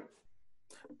 Cole.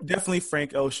 Definitely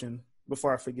Frank Ocean.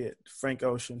 Before I forget, Frank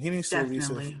Ocean. He needs to release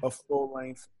a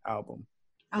full-length album.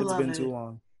 It's been too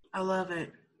long. I love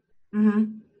it.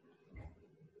 Mm-hmm.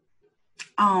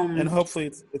 And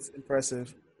hopefully it's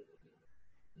impressive.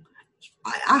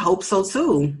 I hope so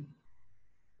too.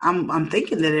 I'm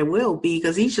thinking that it will be,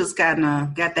 because he's just got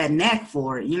that knack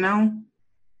for it,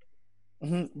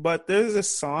 Mm-hmm. But there's a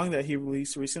song that he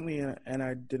released recently, and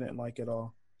I didn't like it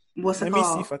all. What's it called?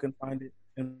 Let me see if I can find it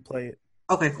and play it.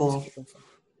 Okay, cool.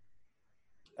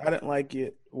 I didn't like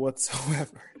it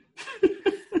whatsoever.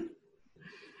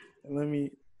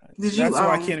 That's why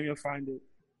I can't even find it.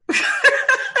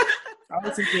 I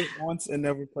listened to it once and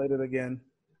never played it again.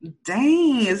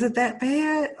 Dang, is it that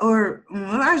bad? Or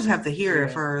I just have to hear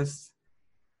it first.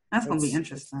 That's going to be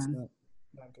interesting.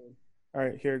 Not good. All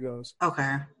right, here it goes.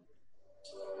 Okay.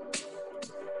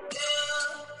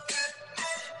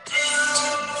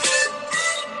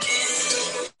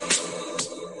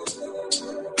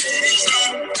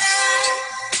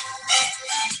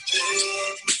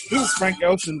 This is Frank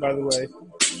Ocean, by the way.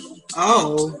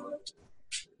 Oh.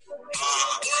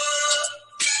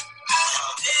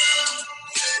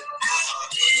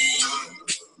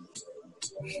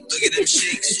 Look at them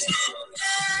shakes. They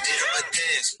never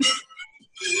dance.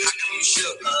 How come you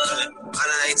shook?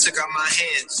 I ain't took out my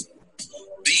hands.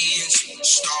 Beans,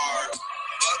 star,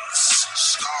 bucks,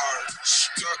 star,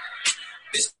 struck.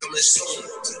 It's coming soon.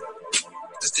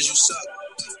 That's because you suck.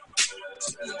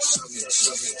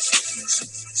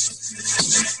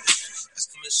 That's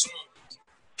coming soon.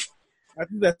 I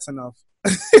think that's enough.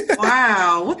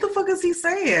 Wow, what the fuck is he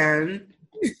saying?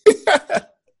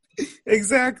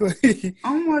 Exactly.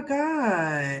 Oh my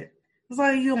god. It's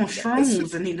like you on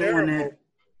shrooms and he doing it.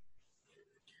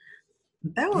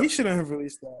 He shouldn't have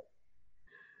released that.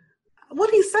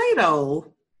 What'd he say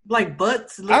though? Like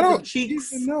butts, little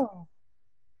cheeks? No.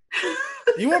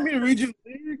 You want me to read you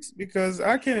the lyrics? Because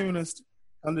I can't even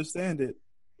understand it.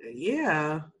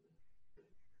 Yeah.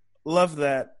 Love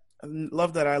that.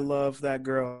 Love that I love that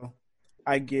girl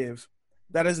I give.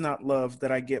 That is not love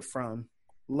that I get from.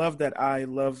 Love that I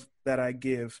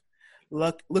give.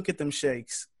 Look at them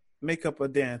shakes. Make up a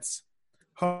dance.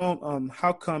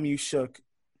 How come you shook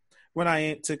when I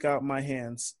ain't took out my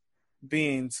hands?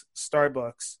 Beans,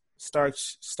 Starbucks,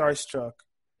 starstruck.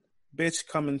 Bitch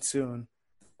coming soon.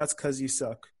 That's 'cause you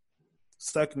suck.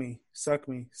 Suck me, suck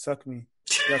me, suck me.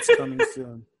 That's coming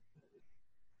soon.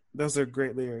 Those are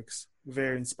great lyrics.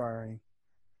 Very inspiring.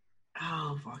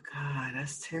 Oh my god,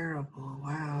 that's terrible.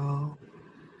 Wow.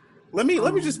 Let me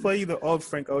just play you the old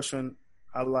Frank Ocean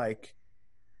I like.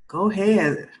 Go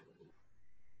ahead.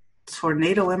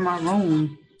 Tornado in my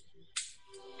room.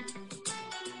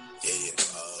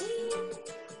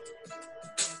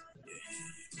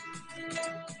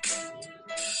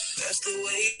 That's the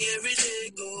way every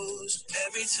day goes.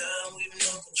 Every time we've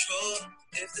no control.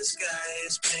 If the sky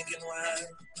is pink and white,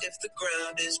 if the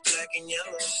ground is black and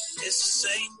yellow, it's the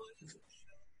same.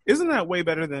 Isn't that way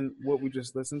better than what we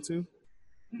just listened to?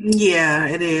 Yeah,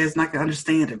 it is, and I can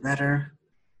understand it better.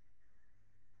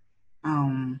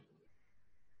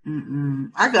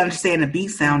 I could understand the beat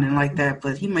sounding like that,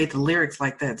 but he made the lyrics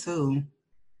like that too.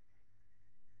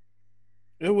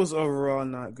 It was overall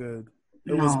not good.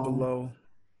 It was below.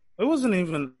 It wasn't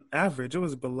even average. It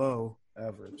was below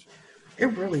average. It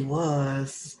really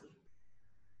was.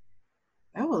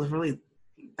 That was really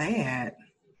bad.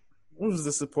 It was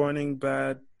disappointing,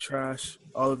 bad, trash,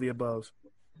 all of the above.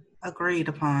 Agreed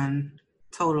upon.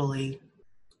 Totally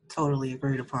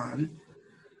agreed upon.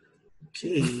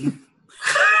 Gee.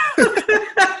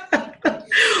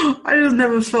 I just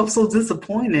never felt so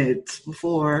disappointed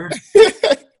before.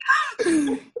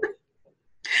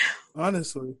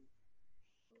 Honestly.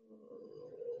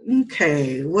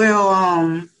 Okay.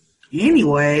 Well,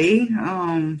 anyway,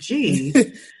 gee.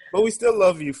 But we still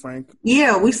love you, Frank.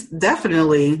 Yeah, we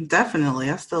definitely.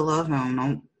 I still love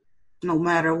him. No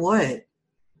matter what.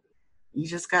 You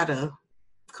just gotta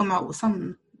come out with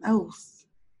something else.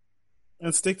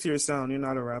 And stick to your sound. You're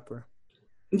not a rapper.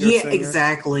 Yeah,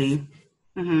 exactly.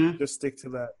 Mm-hmm. Just stick to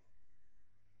that.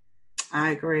 I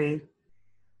agree.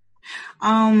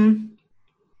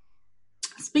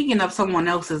 Speaking of someone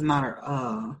else is not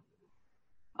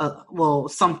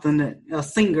a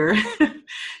singer.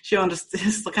 She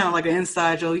understands. It's kind of like an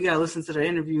inside joke. You gotta listen to the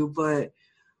interview. But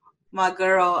my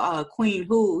girl, Queen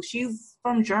Who, she's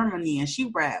from Germany and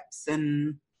she raps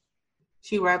in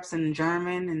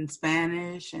German and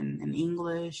Spanish and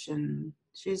English, and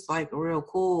she's like real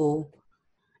cool.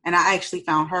 And I actually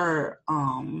found her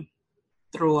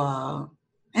through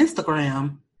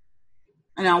Instagram.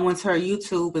 And I went to her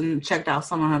YouTube and checked out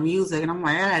some of her music. And I'm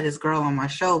like, I had this girl on my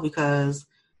show because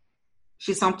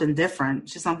she's something different.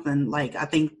 She's something like, I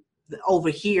think over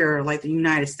here, like the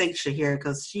United States should hear,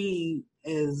 because she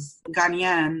is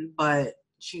Ghanaian, but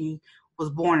she was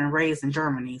born and raised in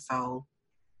Germany. So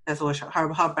that's what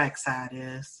her backside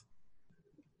is.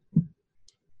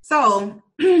 So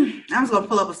I'm just going to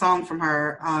pull up a song from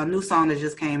her, new song that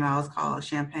just came out. It's called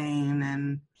Champagne.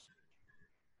 And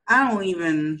I don't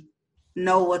even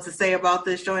know what to say about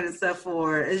this joint except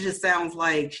for it just sounds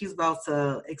like she's about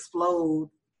to explode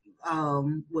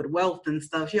with wealth and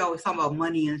stuff. She always talking about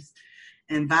money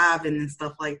and vibing and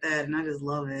stuff like that, and I just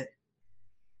love it.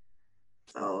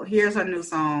 So here's her new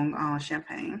song,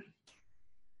 Champagne.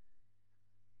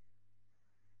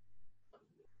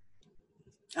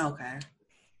 Okay.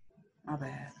 My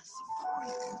bad.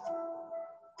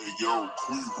 Hey, yo,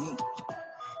 Queen Who.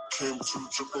 Came to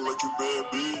triple like a bad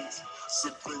bitch.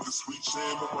 Sipping the sweet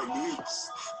jam on my lips.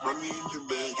 Money in your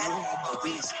bag, you on my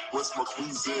wrist. Where's my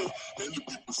queen's at? And the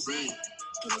people say,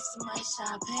 give me some my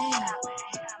champagne.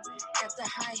 Got the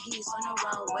high heels on the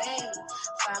runway.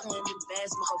 Fahren in den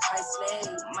Bags, mach auf High Slay.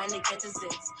 Meine Kette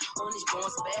sitzt und ich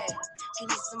bounce back.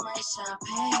 Genieße mein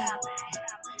Champagne.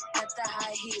 Got the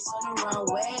high heels on the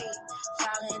runway.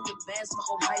 Fahren in den Bags, mach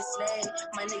auf High Slay.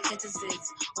 Meine Kette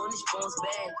sitzt und ich bounce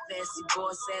back. Wer ist die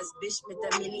Boss-Ass Bitch mit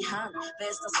der Mini-Hand? Wer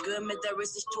ist das Girl mit der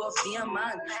Wrist? Ich tu auf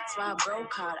Diamant. Zwar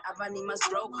broke hard, aber niemals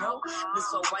broke ho. Bin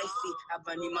zwar Wifey,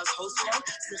 aber niemals Hostfrau.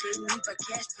 Sie reden über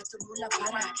Cash, fette Mula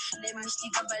Para. Nehm mich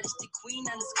lieber, weil ich die Queen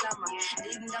alles klammer.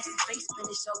 Neben das Face bin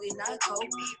ich original Coke.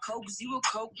 Coke, Zero,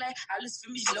 Coke, like alles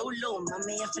für mich low.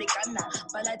 Mami Afrikaner,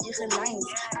 ballert ihre Lines.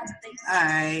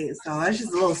 Alright, so that's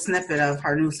just a little snippet of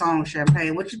her new song,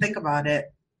 Champagne. What you think about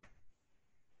it?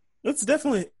 It's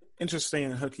definitely interesting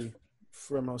and hooky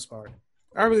for the most part.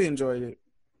 I really enjoyed it.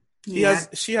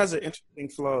 She has an interesting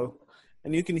flow,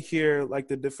 and you can hear like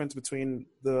the difference between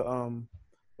the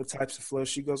types of flow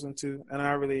she goes into, and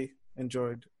I really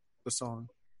enjoyed the song.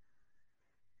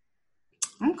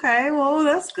 Okay, well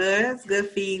that's good. That's good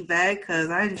feedback because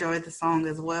I enjoyed the song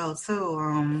as well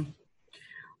too.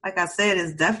 Like I said,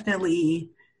 it's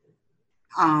definitely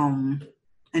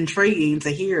intriguing to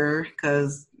hear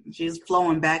because she's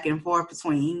flowing back and forth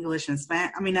between English and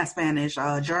Spanish. I mean, not Spanish,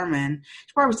 German.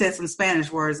 She probably said some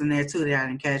Spanish words in there too that I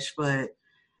didn't catch, but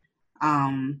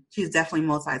she's definitely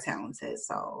multi-talented.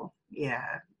 So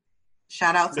yeah,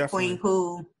 shout out to Queen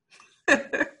Who.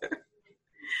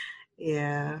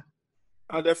 Yeah.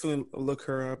 I'll definitely look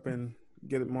her up and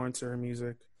get more into her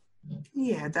music.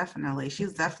 Yeah, definitely.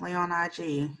 She's definitely on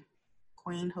IG.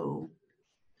 Queen Who.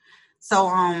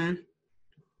 So,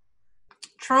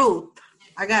 Truth,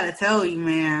 I gotta tell you,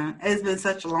 man, it's been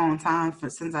such a long time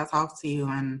since I talked to you,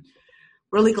 and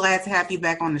really glad to have you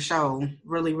back on the show.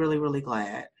 Really, really, really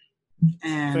glad.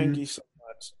 And thank you so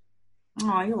much.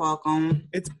 Oh, you're welcome.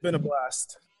 It's been a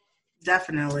blast.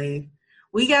 Definitely.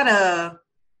 We gotta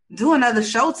do another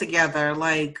show together.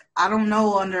 Like, I don't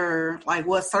know under like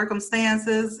what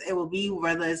circumstances it will be,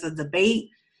 whether it's a debate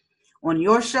on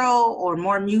your show or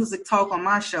more music talk on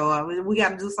my show. I mean, we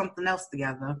gotta do something else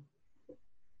together.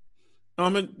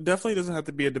 It definitely doesn't have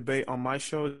to be a debate on my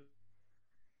show. It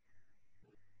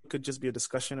could just be a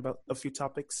discussion about a few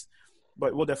topics,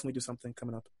 but we'll definitely do something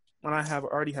coming up. And I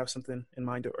already have something in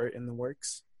mind or in the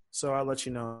works, so I'll let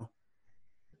you know.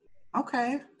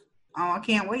 Okay. Oh, I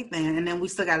can't wait then. And then we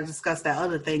still got to discuss that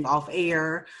other thing off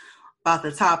air about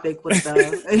the topic with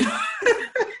the.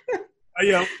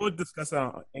 Yeah, we'll discuss that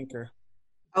on Anchor.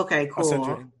 Okay,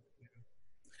 cool.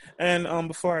 And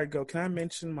before I go, can I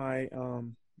mention my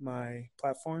my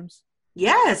platforms?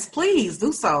 Yes, please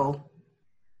do so.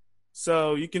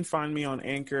 So you can find me on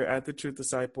Anchor at The Truth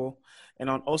Disciple, and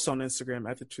also on Instagram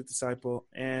at The Truth Disciple,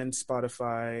 and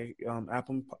Spotify,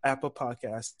 Apple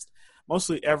Podcasts.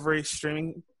 Mostly every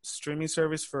streaming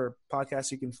service for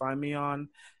podcasts you can find me on,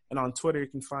 and on Twitter you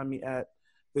can find me at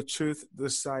The Truth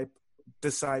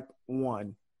Disciple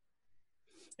 1.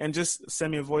 And just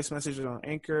send me a voice message on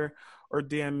Anchor or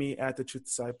DM me at The Truth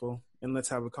Disciple, and let's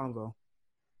have a convo.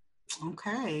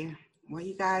 Okay. Well,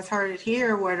 you guys heard it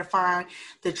here, where to find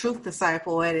The Truth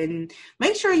Disciple at, and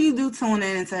make sure you do tune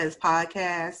in into his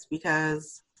podcast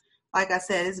because, like I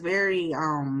said, it's very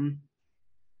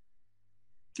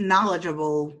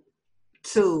knowledgeable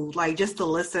too, like just to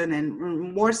listen,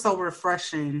 and more so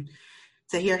refreshing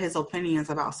to hear his opinions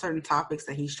about certain topics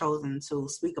that he's chosen to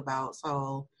speak about.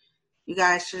 So you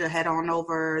guys should head on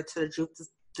over to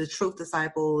the Truth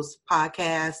Disciples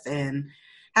podcast and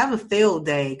have a field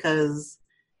day, because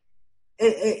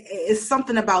it's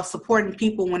something about supporting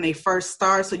people when they first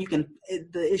start. So you can,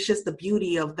 it's just the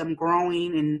beauty of them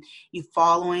growing and you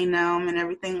following them and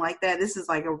everything like that. This is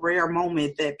like a rare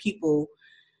moment that people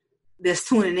that's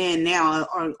tuning in now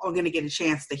are going to get a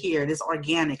chance to hear this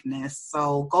organicness.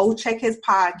 So go check his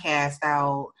podcast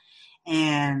out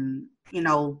and,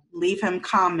 leave him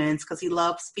comments, because he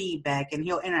loves feedback and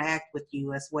he'll interact with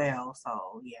you as well.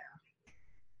 So, yeah.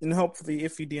 And hopefully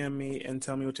if you DM me and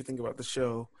tell me what you think about the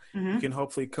show, you can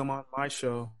hopefully come on my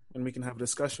show and we can have a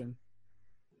discussion.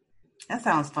 That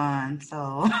sounds fun.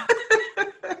 So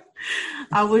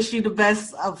I wish you the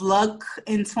best of luck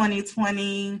in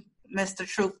 2020, Mr.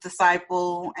 Truth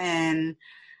Disciple. And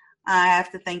I have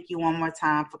to thank you one more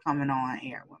time for coming on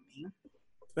air with me.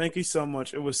 Thank you so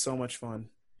much. It was so much fun.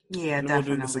 Yeah, and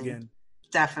definitely. We'll do this again.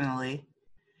 Definitely.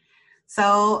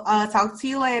 So talk to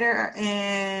you later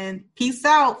and peace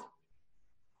out.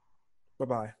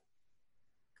 Bye-bye.